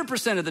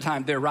 100% of the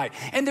time they're right.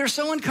 And they're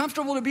so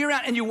uncomfortable to be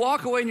around. And you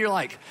walk away and you're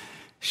like,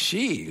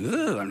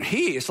 and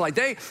he. It's like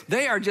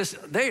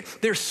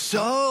they're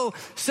so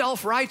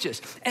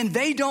self-righteous. And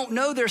they don't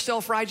know they're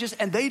self-righteous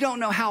and they don't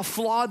know how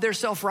flawed their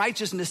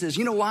self-righteousness is.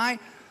 You know why?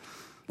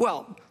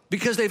 Well,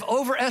 because they've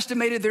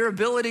overestimated their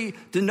ability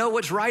to know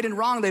what's right and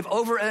wrong. They've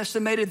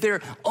overestimated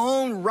their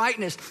own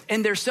rightness.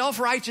 And their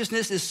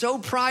self-righteousness is so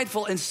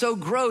prideful and so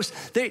gross,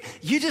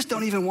 you just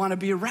don't even want to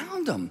be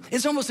around them.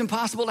 It's almost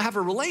impossible to have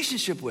a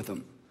relationship with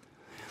them.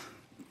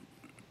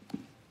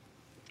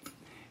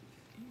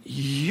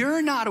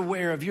 You're not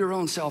aware of your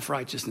own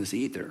self-righteousness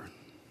either.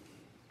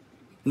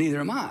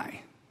 Neither am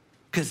I.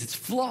 Because it's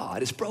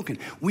flawed, it's broken.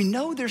 We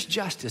know there's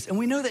justice, and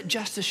we know that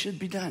justice should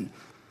be done.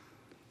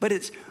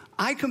 But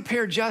I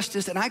compare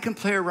justice and I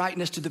compare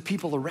rightness to the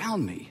people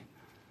around me.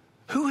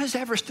 Who has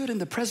ever stood in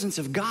the presence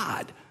of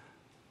God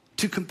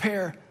to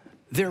compare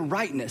their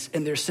rightness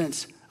and their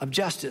sense of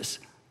justice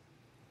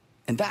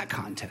in that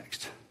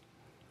context?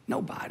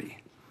 Nobody.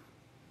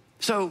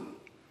 So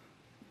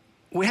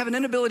we have an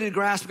inability to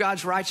grasp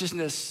God's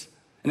righteousness,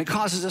 and it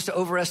causes us to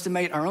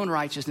overestimate our own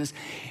righteousness.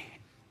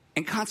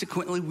 And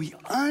consequently, we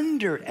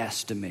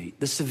underestimate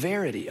the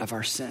severity of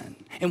our sin,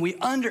 and we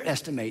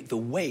underestimate the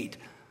weight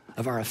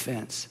of our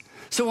offense.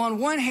 So on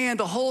one hand,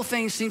 the whole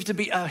thing seems to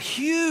be a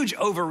huge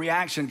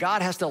overreaction.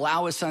 God has to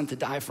allow his son to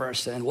die for our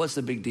sin. What's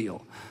the big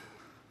deal?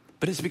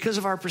 But it's because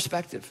of our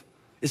perspective.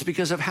 It's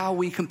because of how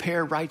we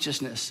compare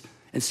righteousness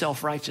and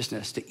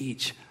self-righteousness to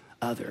each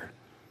other.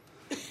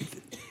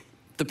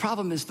 The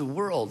problem is the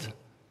world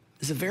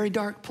is a very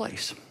dark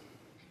place.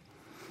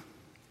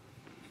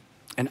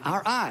 And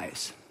our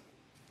eyes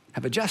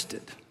have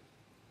adjusted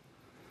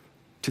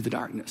to the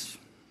darkness.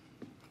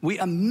 We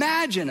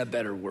imagine a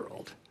better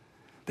world.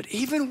 But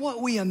even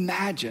what we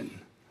imagine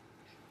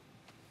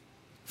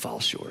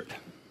falls short.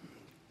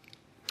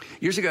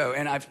 Years ago,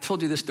 and I've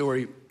told you this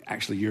story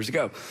actually years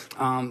ago.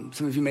 Some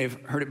of you may have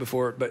heard it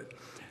before, but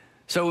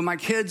so when my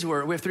kids we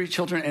have 3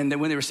 children, and then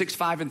when they were 6,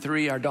 5, and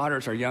 3, our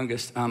daughter's our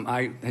youngest,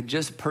 I had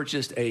just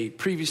purchased a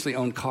previously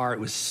owned car. It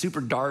was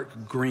super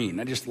dark green.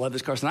 I just love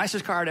this car. It's the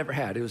nicest car I'd ever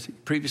had. It was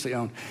previously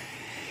owned.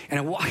 And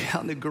I walk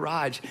out in the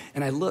garage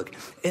and I look,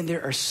 and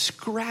there are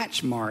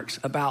scratch marks,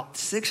 about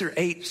 6 or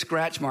 8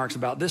 scratch marks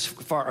about this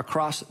far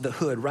across the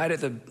hood, right at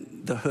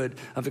the hood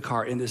of the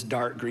car in this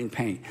dark green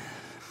paint.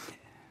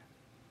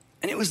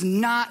 And it was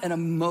not an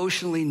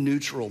emotionally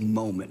neutral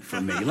moment for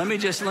me. Let me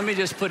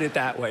just put it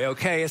that way,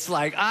 okay? It's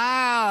like, and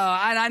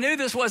I knew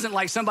this wasn't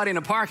like somebody in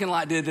a parking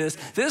lot did this.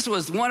 This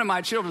was one of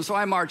my children, so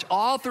I marched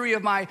all three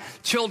of my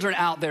children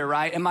out there,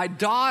 right? And my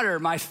daughter,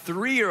 my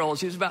 3-year-old,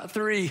 she was about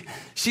 3,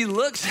 she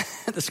looks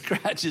at the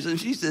scratches and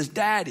she says,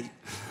 Daddy,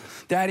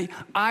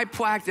 I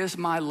practiced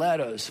my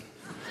letters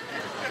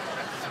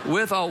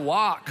with a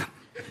walk.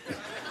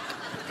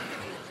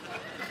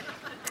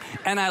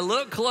 And I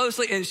looked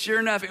closely, and sure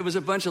enough, it was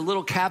a bunch of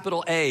little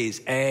capital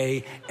A's.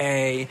 A,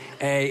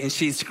 and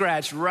she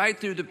scratched right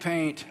through the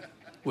paint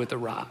with a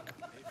rock.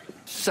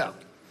 So,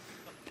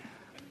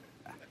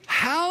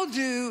 how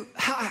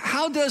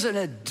does an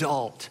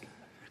adult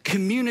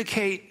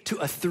communicate to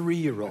a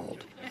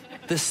 3-year-old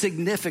the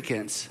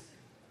significance,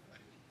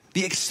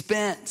 the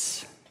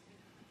expense,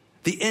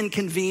 the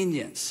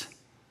inconvenience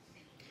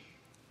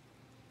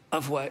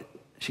of what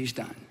she's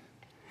done?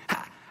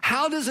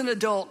 How does an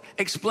adult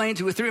explain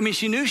to a 3? I mean,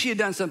 she knew she had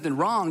done something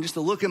wrong, just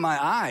the look in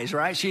my eyes,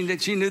 right? She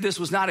knew this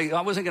was not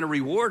I wasn't going to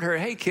reward her.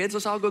 Hey, kids,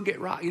 let's all go get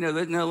rock.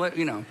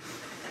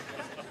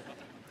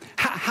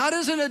 How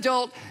does an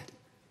adult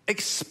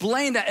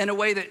explain that in a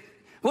way that,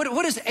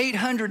 what is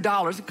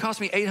 $800? It cost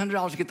me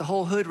 $800 to get the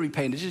whole hood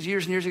repainted. This is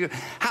years and years ago.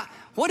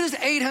 What does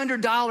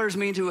 $800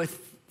 mean to a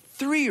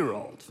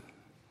 3-year-old?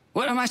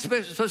 What am I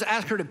supposed to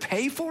ask her to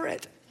pay for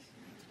it?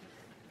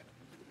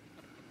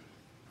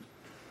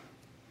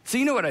 So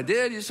you know what I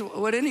did? It's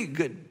what any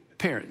good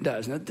parent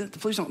does. Now,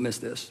 please don't miss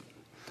this.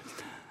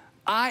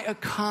 I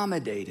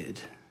accommodated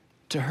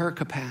to her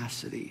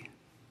capacity.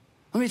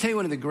 Let me tell you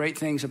one of the great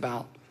things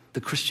about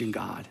the Christian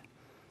God.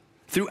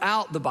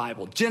 Throughout the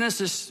Bible,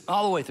 Genesis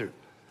all the way through,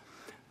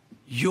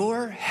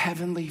 your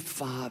heavenly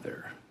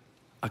Father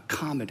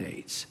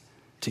accommodates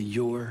to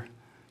your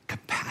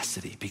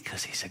capacity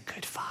because he's a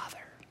good Father.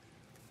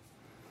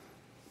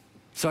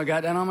 So I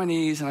got down on my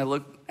knees and I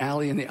looked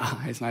Allie in the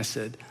eyes and I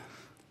said,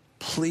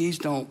 please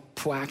don't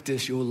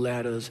practice your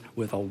letters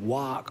with a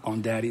walk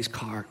on Daddy's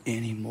car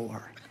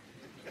anymore.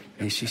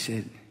 And she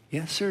said,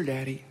 yes, sir,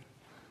 Daddy.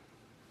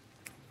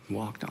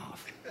 Walked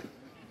off.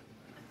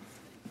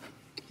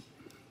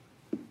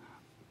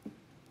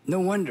 No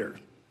wonder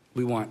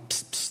we want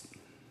psst, psst.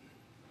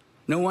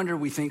 No wonder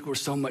we think we're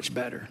so much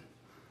better.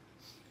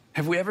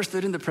 Have we ever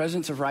stood in the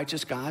presence of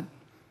righteous God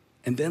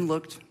and then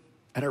looked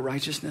at our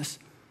righteousness?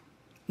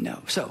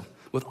 No. So,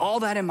 with all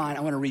that in mind,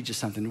 I want to read you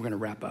something. We're going to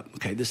wrap up.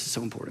 Okay, this is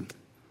so important.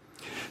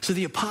 So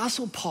the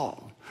Apostle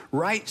Paul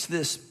writes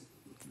this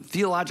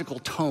theological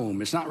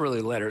tome. It's not really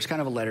a letter. It's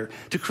kind of a letter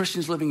to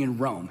Christians living in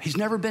Rome. He's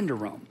never been to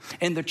Rome.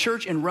 And the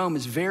church in Rome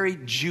is very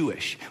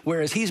Jewish,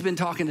 whereas he's been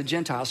talking to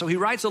Gentiles. So he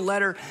writes a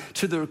letter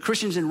to the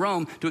Christians in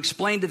Rome to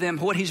explain to them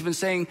what he's been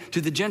saying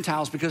to the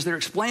Gentiles because they're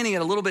explaining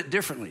it a little bit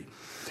differently.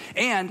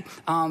 And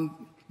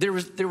there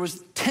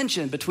was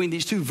tension between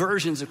these two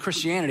versions of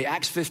Christianity.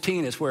 Acts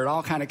 15 is where it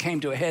all kind of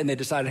came to a head, and they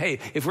decided, hey,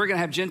 if we're going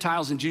to have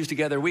Gentiles and Jews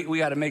together, we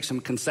got to make some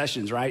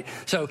concessions, right?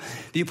 So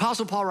the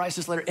Apostle Paul writes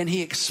this letter, and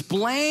he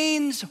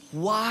explains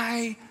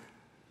why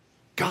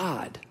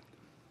God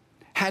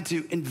had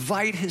to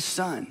invite his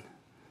son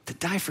to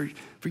die for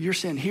your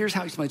sin. Here's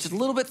how he explains. It's a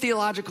little bit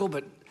theological,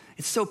 but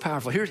it's so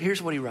powerful.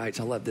 Here's what he writes.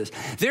 I love this.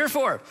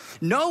 Therefore,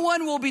 no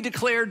one will be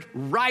declared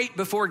right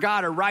before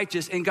God or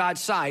righteous in God's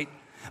sight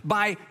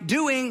by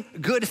doing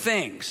good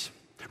things.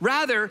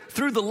 Rather,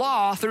 through the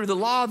law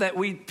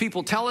that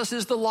people tell us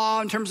is the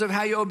law in terms of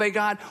how you obey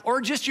God,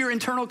 or just your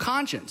internal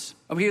conscience.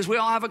 Because we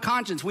all have a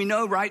conscience. We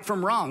know right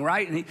from wrong,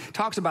 right? And he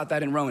talks about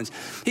that in Romans.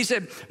 He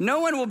said,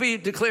 no one will be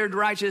declared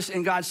righteous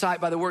in God's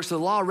sight by the works of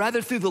the law.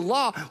 Rather, through the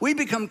law, we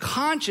become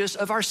conscious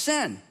of our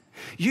sin.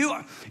 You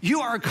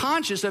are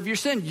conscious of your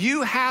sin.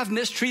 You have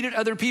mistreated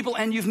other people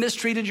and you've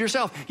mistreated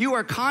yourself. You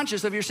are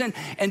conscious of your sin.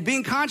 And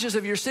being conscious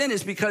of your sin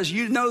is because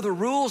you know the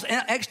rules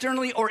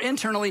externally or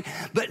internally.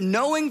 But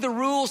knowing the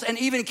rules and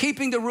even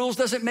keeping the rules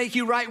doesn't make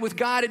you right with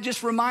God. It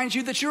just reminds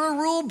you that you're a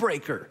rule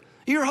breaker.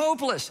 You're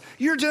hopeless.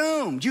 You're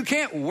doomed. You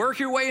can't work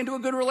your way into a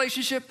good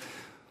relationship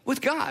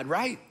with God,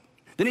 right?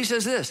 Then he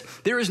says this,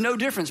 there is no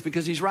difference,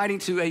 because he's writing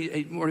to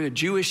a more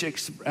Jewish,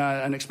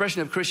 an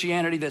expression of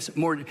Christianity that's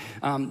more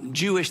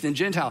Jewish than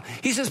Gentile.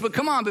 He says, but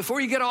come on,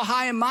 before you get all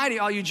high and mighty,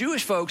 all you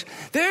Jewish folks,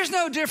 there's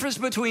no difference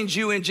between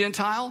Jew and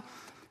Gentile.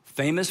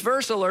 Famous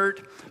verse alert,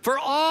 for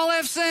all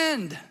have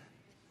sinned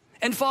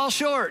and fall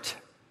short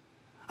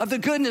of the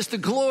goodness, the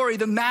glory,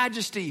 the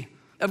majesty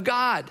of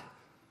God.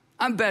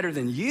 I'm better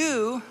than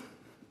you,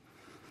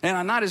 and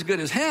I'm not as good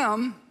as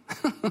him.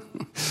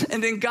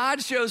 And then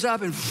God shows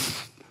up and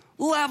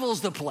levels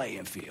the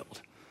playing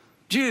field.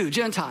 Jew,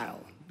 Gentile,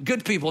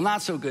 good people,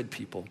 not so good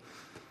people.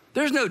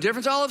 There's no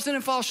difference. All have sinned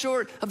and fall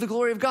short of the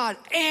glory of God.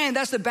 And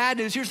that's the bad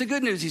news. Here's the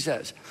good news, he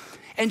says.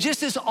 And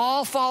just as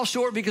all fall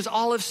short because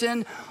all have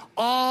sinned,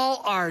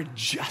 all are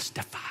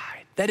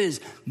justified. That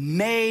is,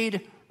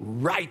 made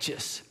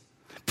righteous.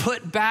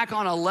 Put back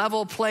on a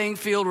level playing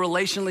field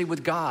relationally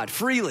with God,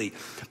 freely,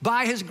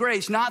 by his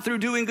grace, not through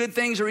doing good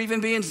things or even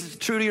being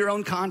true to your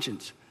own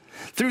conscience.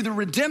 Through the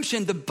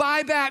redemption, the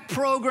buyback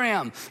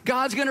program,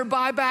 God's going to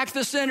buy back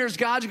the sinners.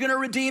 God's going to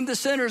redeem the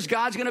sinners.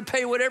 God's going to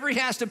pay whatever he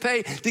has to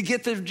pay to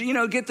get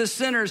the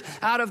sinners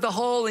out of the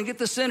hole and get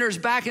the sinners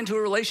back into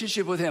a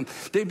relationship with him.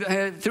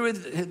 Through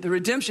the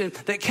redemption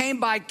that came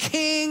by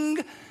King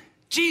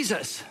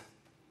Jesus.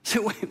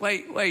 So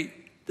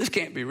wait. This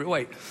can't be real.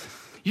 Wait.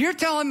 You're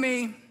telling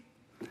me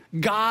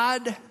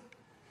God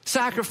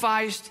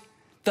sacrificed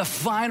the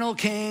final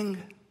king?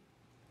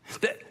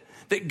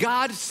 That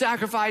God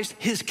sacrificed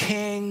his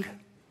king,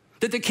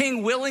 that the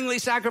king willingly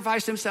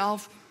sacrificed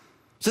himself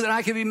so that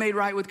I could be made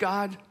right with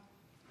God.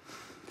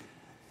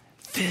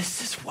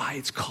 This is why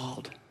it's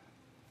called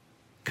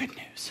good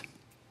news.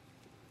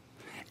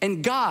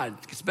 And God,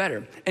 it's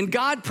better, and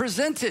God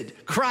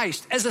presented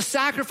Christ as a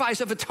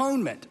sacrifice of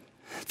atonement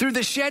through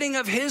the shedding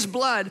of his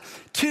blood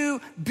to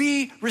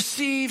be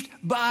received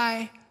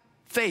by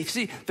faith.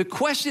 See, the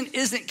question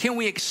isn't, can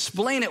we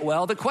explain it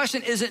well? The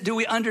question isn't, do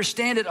we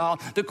understand it all?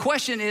 The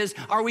question is,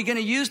 are we going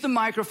to use the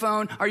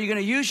microphone? Are you going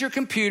to use your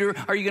computer?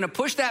 Are you going to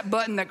push that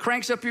button that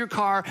cranks up your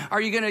car? Are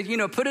you going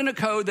to, put in a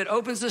code that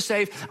opens the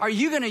safe? Are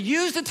you going to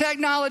use the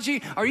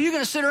technology? Are you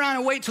going to sit around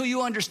and wait till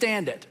you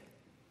understand it?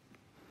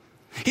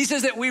 He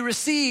says that we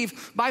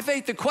receive by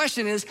faith. The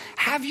question is,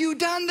 have you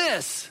done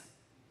this?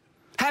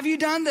 Have you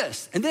done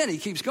this? And then he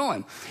keeps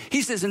going.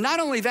 He says, and not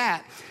only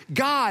that,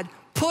 God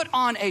put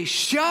on a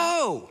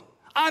show.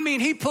 I mean,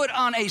 he put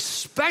on a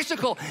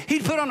spectacle. He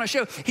put on a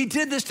show. He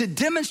did this to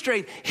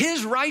demonstrate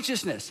his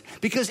righteousness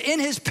because in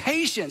his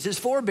patience, his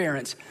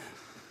forbearance,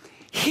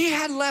 he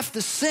had left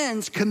the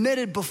sins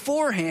committed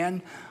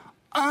beforehand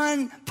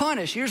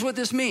unpunished. Here's what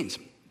this means.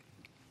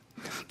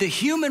 The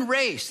human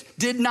race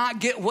did not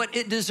get what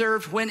it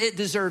deserved when it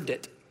deserved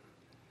it.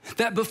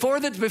 That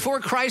before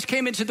Christ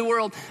came into the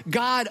world,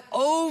 God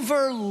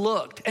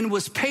overlooked and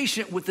was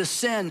patient with the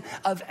sin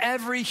of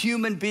every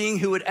human being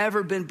who had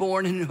ever been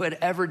born and who had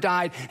ever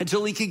died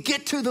until he could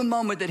get to the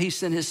moment that he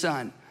sent his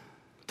son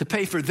to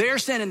pay for their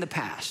sin in the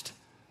past,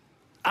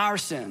 our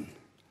sin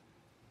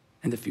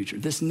in the future.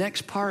 This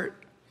next part,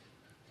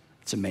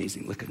 it's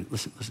amazing.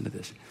 Listen to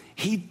this.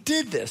 He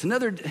did this.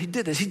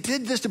 He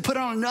did this to put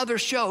on another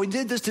show. He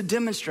did this to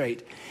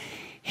demonstrate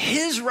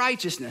his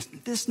righteousness.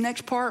 This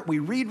next part, we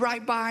read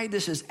right by.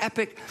 This is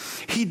epic.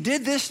 He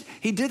did this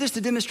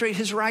to demonstrate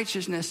his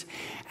righteousness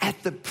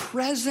at the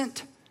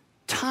present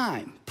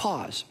time.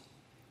 Pause.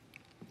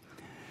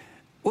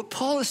 What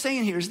Paul is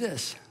saying here is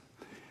this.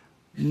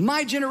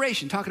 My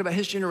generation, talking about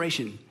his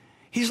generation,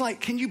 he's like,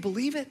 can you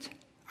believe it?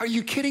 Are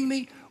you kidding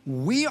me?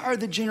 We are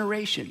the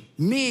generation,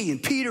 me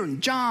and Peter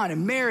and John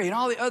and Mary and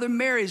all the other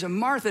Marys and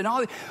Martha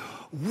and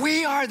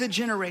we are the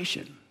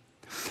generation.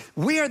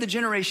 We are the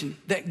generation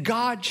that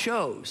God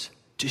chose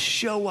to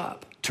show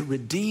up, to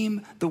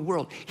redeem the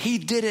world. He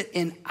did it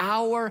in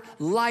our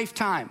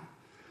lifetime.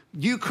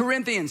 You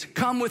Corinthians,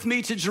 come with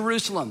me to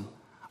Jerusalem.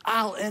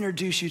 I'll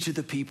introduce you to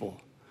the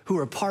people who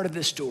are part of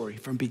this story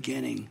from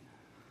beginning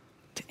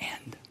to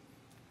end.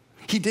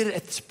 He did it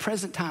at this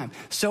present time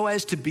so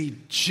as to be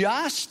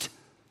just.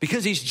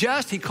 Because he's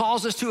just, he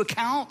calls us to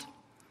account.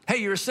 Hey,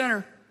 you're a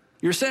sinner.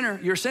 You're a sinner.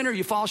 You're a sinner.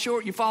 You fall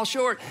short. You fall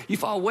short. You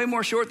fall way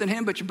more short than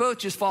him, but you both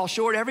just fall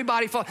short.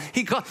 Everybody falls.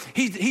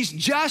 He's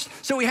just,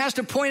 so he has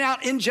to point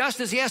out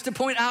injustice. He has to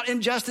point out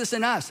injustice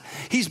in us.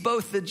 He's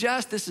both the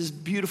just, this is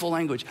beautiful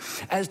language,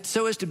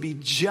 so as to be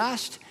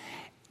just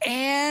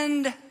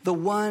and the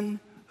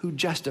one who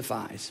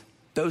justifies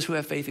those who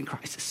have faith in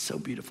Christ. It's so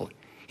beautiful.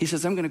 He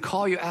says, I'm going to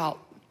call you out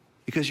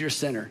because you're a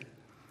sinner,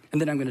 and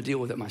then I'm going to deal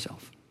with it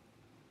myself.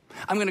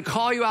 I'm going to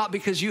call you out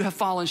because you have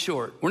fallen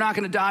short. We're not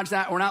going to dodge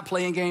that. We're not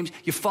playing games.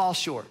 You fall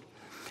short.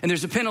 And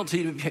there's a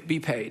penalty to be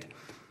paid.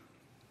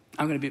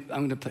 I'm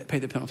going to pay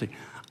the penalty.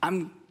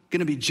 I'm going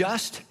to be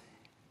just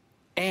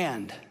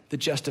and the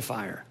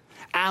justifier.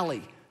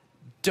 Allie,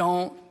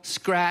 don't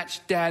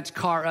scratch Dad's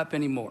car up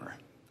anymore.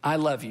 I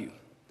love you.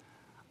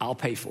 I'll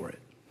pay for it.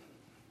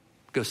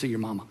 Go see your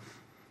mama.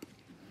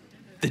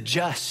 The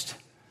just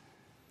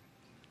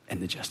and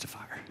the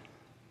justifier.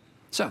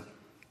 So,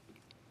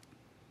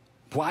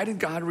 why did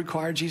God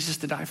require Jesus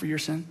to die for your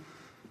sin?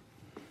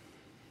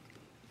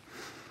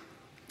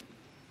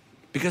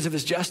 Because of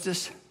his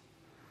justice,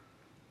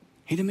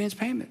 he demands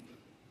payment.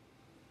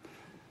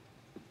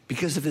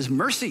 Because of his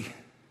mercy,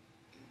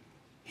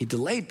 he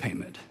delayed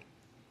payment.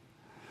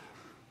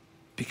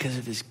 Because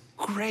of his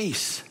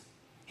grace,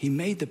 he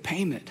made the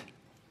payment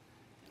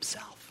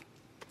himself.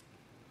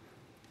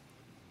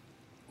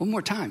 One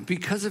more time.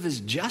 Because of his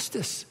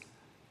justice,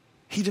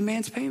 he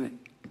demands payment.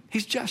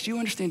 He's just. You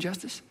understand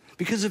justice?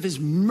 Because of his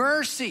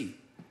mercy,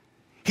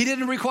 he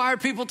didn't require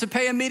people to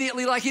pay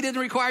immediately like he didn't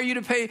require you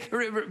to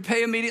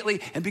pay immediately.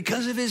 And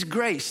because of his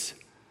grace,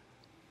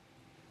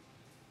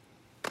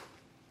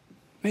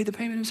 made the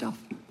payment himself.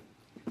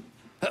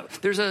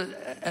 There's an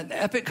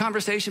epic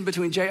conversation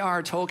between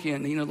J.R.R.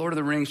 Tolkien, Lord of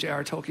the Rings,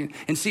 J.R.R. Tolkien,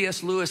 and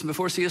C.S. Lewis. And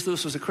before C.S.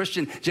 Lewis was a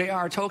Christian,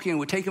 J.R.R. Tolkien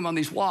would take him on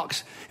these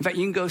walks. In fact,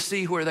 you can go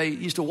see where they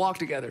used to walk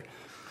together.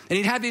 And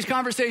he'd have these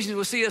conversations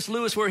with C.S.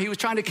 Lewis where he was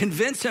trying to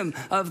convince him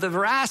of the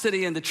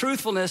veracity and the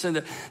truthfulness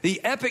and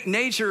the epic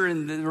nature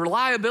and the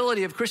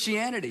reliability of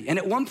Christianity. And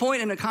at one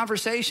point in a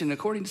conversation,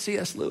 according to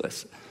C.S.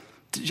 Lewis,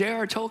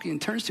 J.R. Tolkien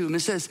turns to him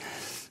and says,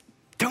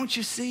 don't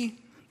you see?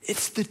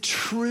 It's the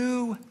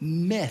true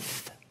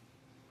myth.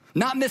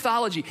 Not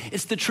mythology,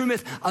 it's the true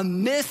myth. A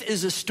myth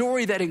is a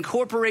story that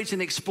incorporates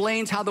and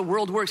explains how the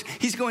world works.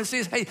 He's going to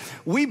say, hey,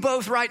 we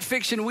both write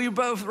fiction, we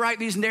both write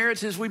these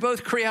narratives, we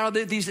both create all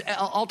these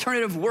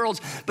alternative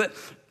worlds. But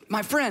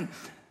my friend,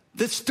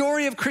 the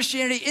story of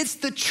Christianity, it's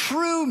the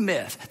true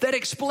myth that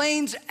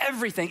explains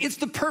everything. It's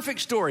the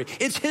perfect story.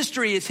 It's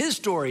history, it's his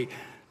story.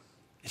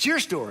 It's your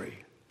story.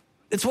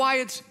 It's why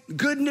it's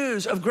good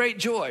news of great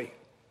joy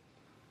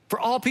for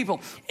all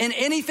people. And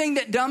anything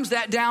that dumbs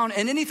that down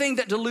and anything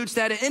that dilutes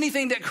that and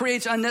anything that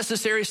creates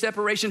unnecessary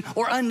separation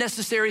or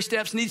unnecessary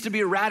steps needs to be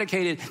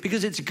eradicated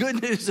because it's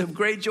good news of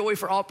great joy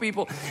for all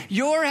people.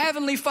 Your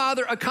heavenly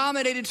Father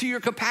accommodated to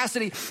your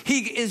capacity.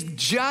 He is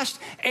just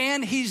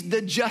and he's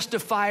the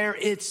justifier.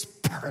 It's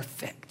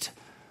perfect.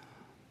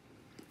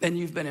 And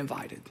you've been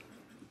invited.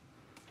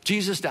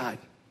 Jesus died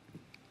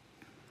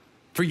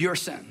for your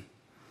sin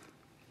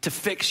to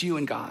fix you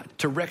and God,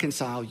 to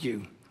reconcile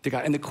you to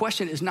God. And the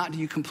question is not, do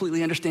you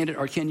completely understand it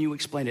or can you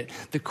explain it?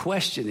 The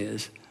question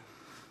is,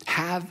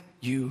 have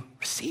you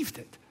received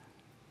it,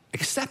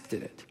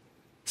 accepted it,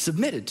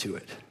 submitted to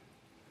it,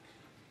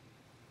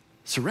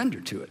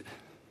 surrendered to it?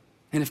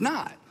 And if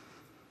not,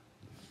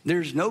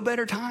 there's no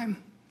better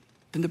time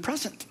than the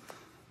present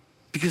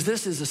because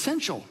this is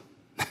essential.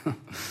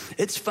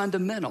 It's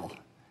fundamental.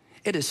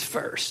 It is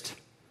first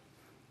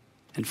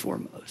and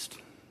foremost.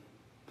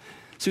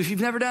 So if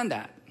you've never done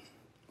that,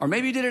 or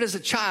maybe you did it as a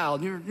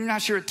child, you're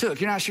not sure it took,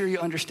 you're not sure you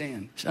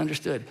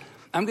understood.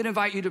 I'm gonna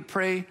invite you to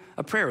pray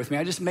a prayer with me.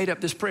 I just made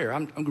up this prayer.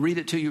 I'm gonna read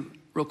it to you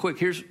real quick.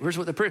 Here's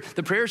what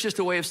the prayer is just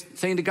a way of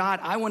saying to God,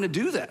 I wanna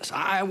do this.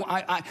 I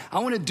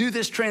wanna do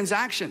this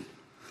transaction.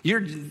 You're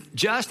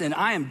just and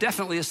I am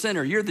definitely a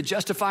sinner. You're the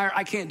justifier,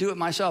 I can't do it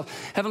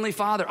myself. Heavenly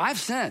Father, I've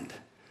sinned.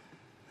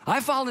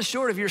 I've fallen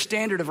short of your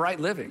standard of right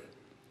living.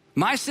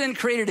 My sin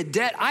created a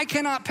debt I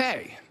cannot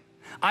pay.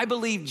 I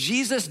believe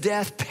Jesus'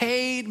 death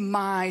paid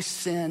my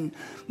sin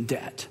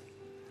debt.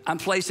 I'm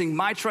placing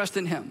my trust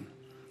in him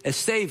as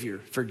Savior,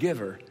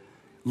 forgiver,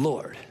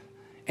 Lord.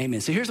 Amen.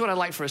 So here's what I'd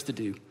like for us to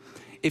do.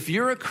 If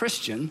you're a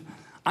Christian,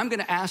 I'm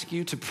gonna ask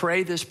you to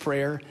pray this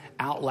prayer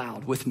out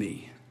loud with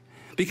me.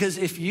 Because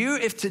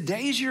if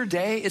today's your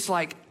day, it's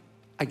like,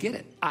 I get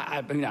it.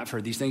 I mean, I've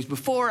heard these things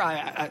before,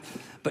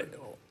 but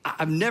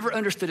I've never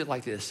understood it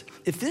like this.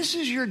 If this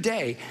is your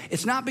day,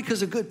 it's not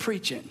because of good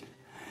preaching.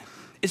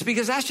 It's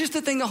because that's just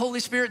the thing the Holy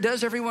Spirit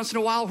does every once in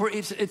a while where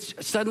it's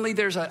suddenly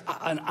there's an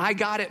I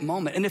got it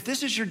moment. And if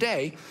this is your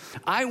day,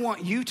 I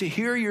want you to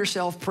hear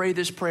yourself pray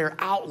this prayer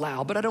out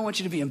loud, but I don't want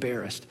you to be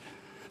embarrassed.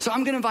 So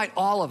I'm gonna invite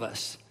all of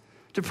us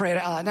to pray it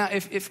out loud. Now,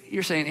 if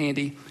you're saying,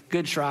 Andy,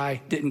 good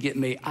try, didn't get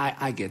me,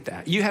 I get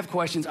that. You have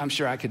questions I'm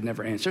sure I could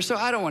never answer, so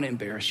I don't wanna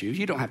embarrass you.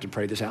 You don't have to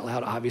pray this out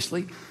loud,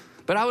 obviously.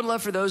 But I would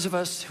love for those of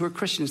us who are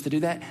Christians to do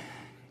that.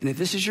 And if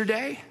this is your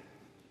day,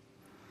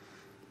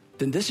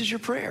 then this is your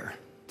prayer.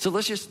 So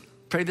let's just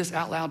pray this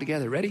out loud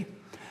together. Ready?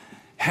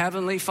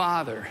 Heavenly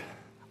Father,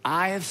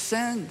 I have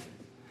sinned.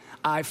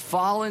 I've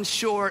fallen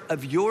short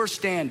of your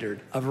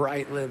standard of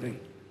right living.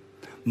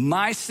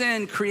 My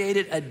sin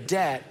created a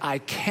debt I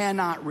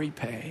cannot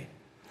repay.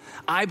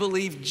 I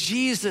believe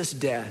Jesus'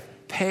 death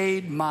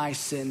paid my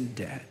sin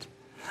debt.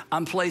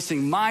 I'm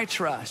placing my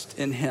trust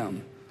in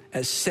him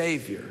as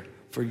Savior,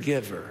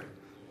 forgiver,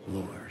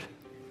 Lord.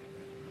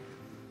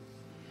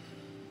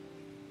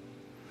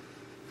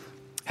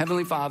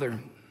 Heavenly Father,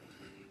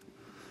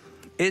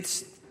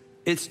 it's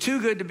too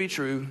good to be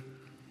true,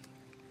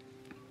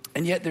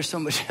 and yet there's so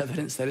much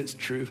evidence that it's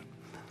true.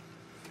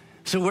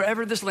 So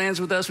wherever this lands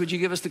with us, would you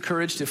give us the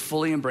courage to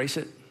fully embrace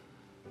it?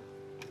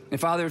 And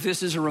Father, if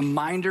this is a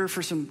reminder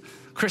for some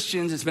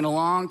Christians, it's been a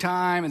long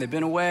time and they've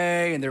been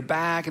away and they're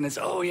back and it's,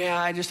 oh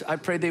yeah, I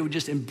pray they would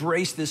just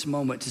embrace this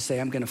moment to say,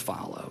 I'm gonna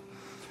follow.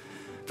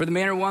 For the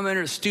man or woman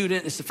or the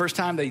student, it's the first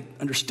time they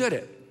understood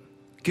it.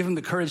 Give them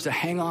the courage to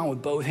hang on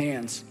with both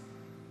hands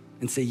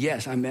and say,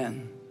 yes, I'm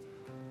in.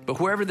 But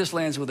wherever this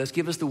lands with us,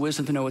 give us the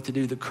wisdom to know what to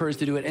do, the courage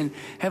to do it. And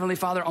Heavenly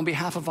Father, on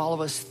behalf of all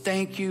of us,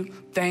 thank you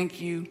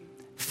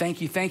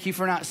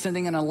for not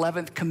sending an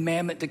 11th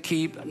commandment to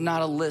keep,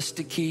 not a list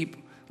to keep.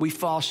 We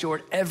fall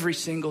short every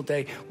single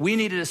day. We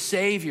needed a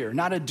Savior,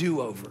 not a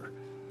do-over.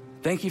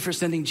 Thank you for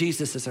sending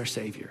Jesus as our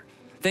Savior.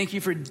 Thank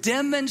you for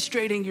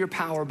demonstrating your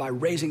power by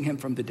raising him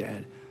from the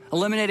dead,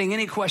 eliminating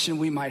any question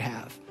we might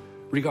have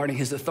regarding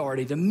his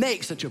authority to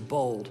make such a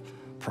bold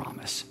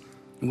promise.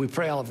 And we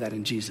pray all of that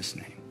in Jesus'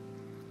 name.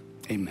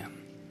 Amen.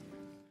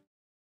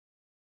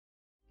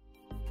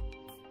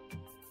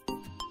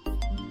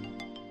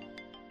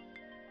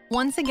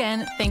 Once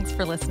again, thanks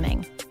for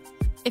listening.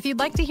 If you'd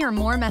like to hear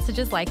more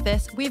messages like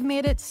this, we've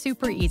made it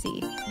super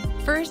easy.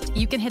 First,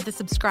 you can hit the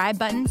subscribe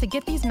button to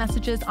get these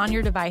messages on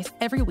your device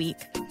every week.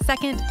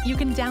 Second, you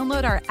can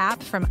download our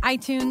app from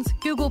iTunes,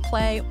 Google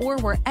Play, or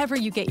wherever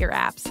you get your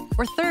apps.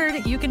 Or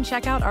third, you can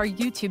check out our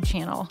YouTube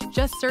channel.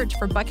 Just search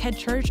for Buckhead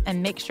Church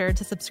and make sure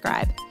to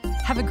subscribe.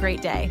 Have a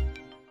great day.